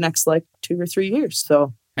motherfucker for the next like 2 or 3 years.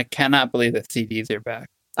 So I cannot believe that CDs are back.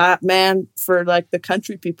 Man, for like the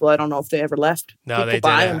country people, I don't know if they ever left. No, people they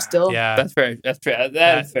buy didn't. them still. Yeah, that's fair. That's fair.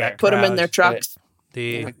 That is fair. Put them in their trucks.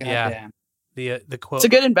 The quote. It's a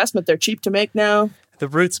good investment. They're cheap to make now. The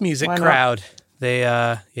roots music crowd. They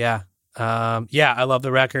I love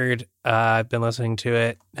the record. I've been listening to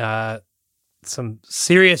it. Some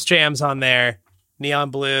serious jams on there. Neon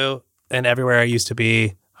Blue and Everywhere I Used to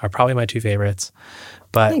Be are probably my 2 favorites.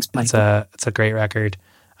 But thanks, it's a great record.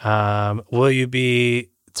 Will you be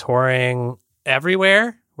touring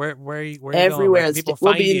everywhere? Where are you everywhere? Going? People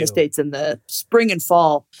we'll find be in you? the States in the spring and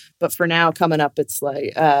fall, but for now, coming up, it's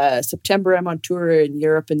like September I'm on tour in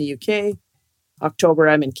Europe and the UK. October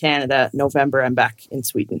I'm in Canada. November I'm back in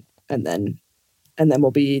Sweden, and then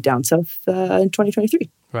we'll be down south in 2023.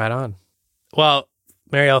 Right on. Well,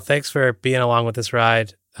 Mariel, thanks for being along with this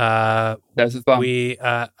ride. That was fun.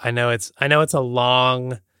 I know it's a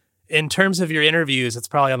long. In terms of your interviews, it's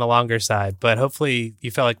probably on the longer side, but hopefully you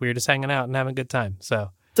felt like we were just hanging out and having a good time.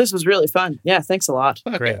 So this was really fun. Yeah, thanks a lot.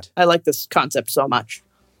 Okay. Great. I like this concept so much.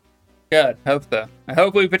 Good. Hope so. I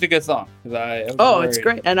hope we picked a good song. It's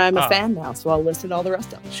great. And I'm a fan now, so I'll listen to all the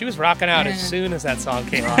rest of them. She was rocking out as soon as that song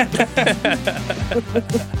came on.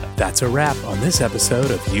 That's a wrap on this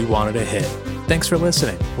episode of You Wanted a Hit. Thanks for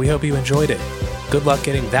listening. We hope you enjoyed it. Good luck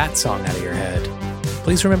getting that song out of your head.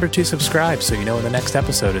 Please remember to subscribe so you know when the next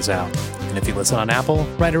episode is out. And if you listen on Apple,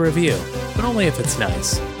 write a review, but only if it's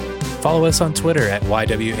nice. Follow us on Twitter at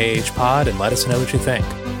YWAHpod and let us know what you think.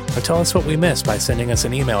 Or tell us what we missed by sending us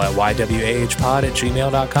an email at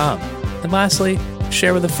ywahpod@gmail.com. And lastly,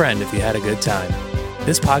 share with a friend if you had a good time.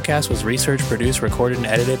 This podcast was researched, produced, recorded, and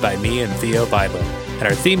edited by me and Theo Beidler, and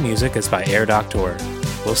our theme music is by Air Doctor.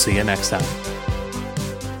 We'll see you next time.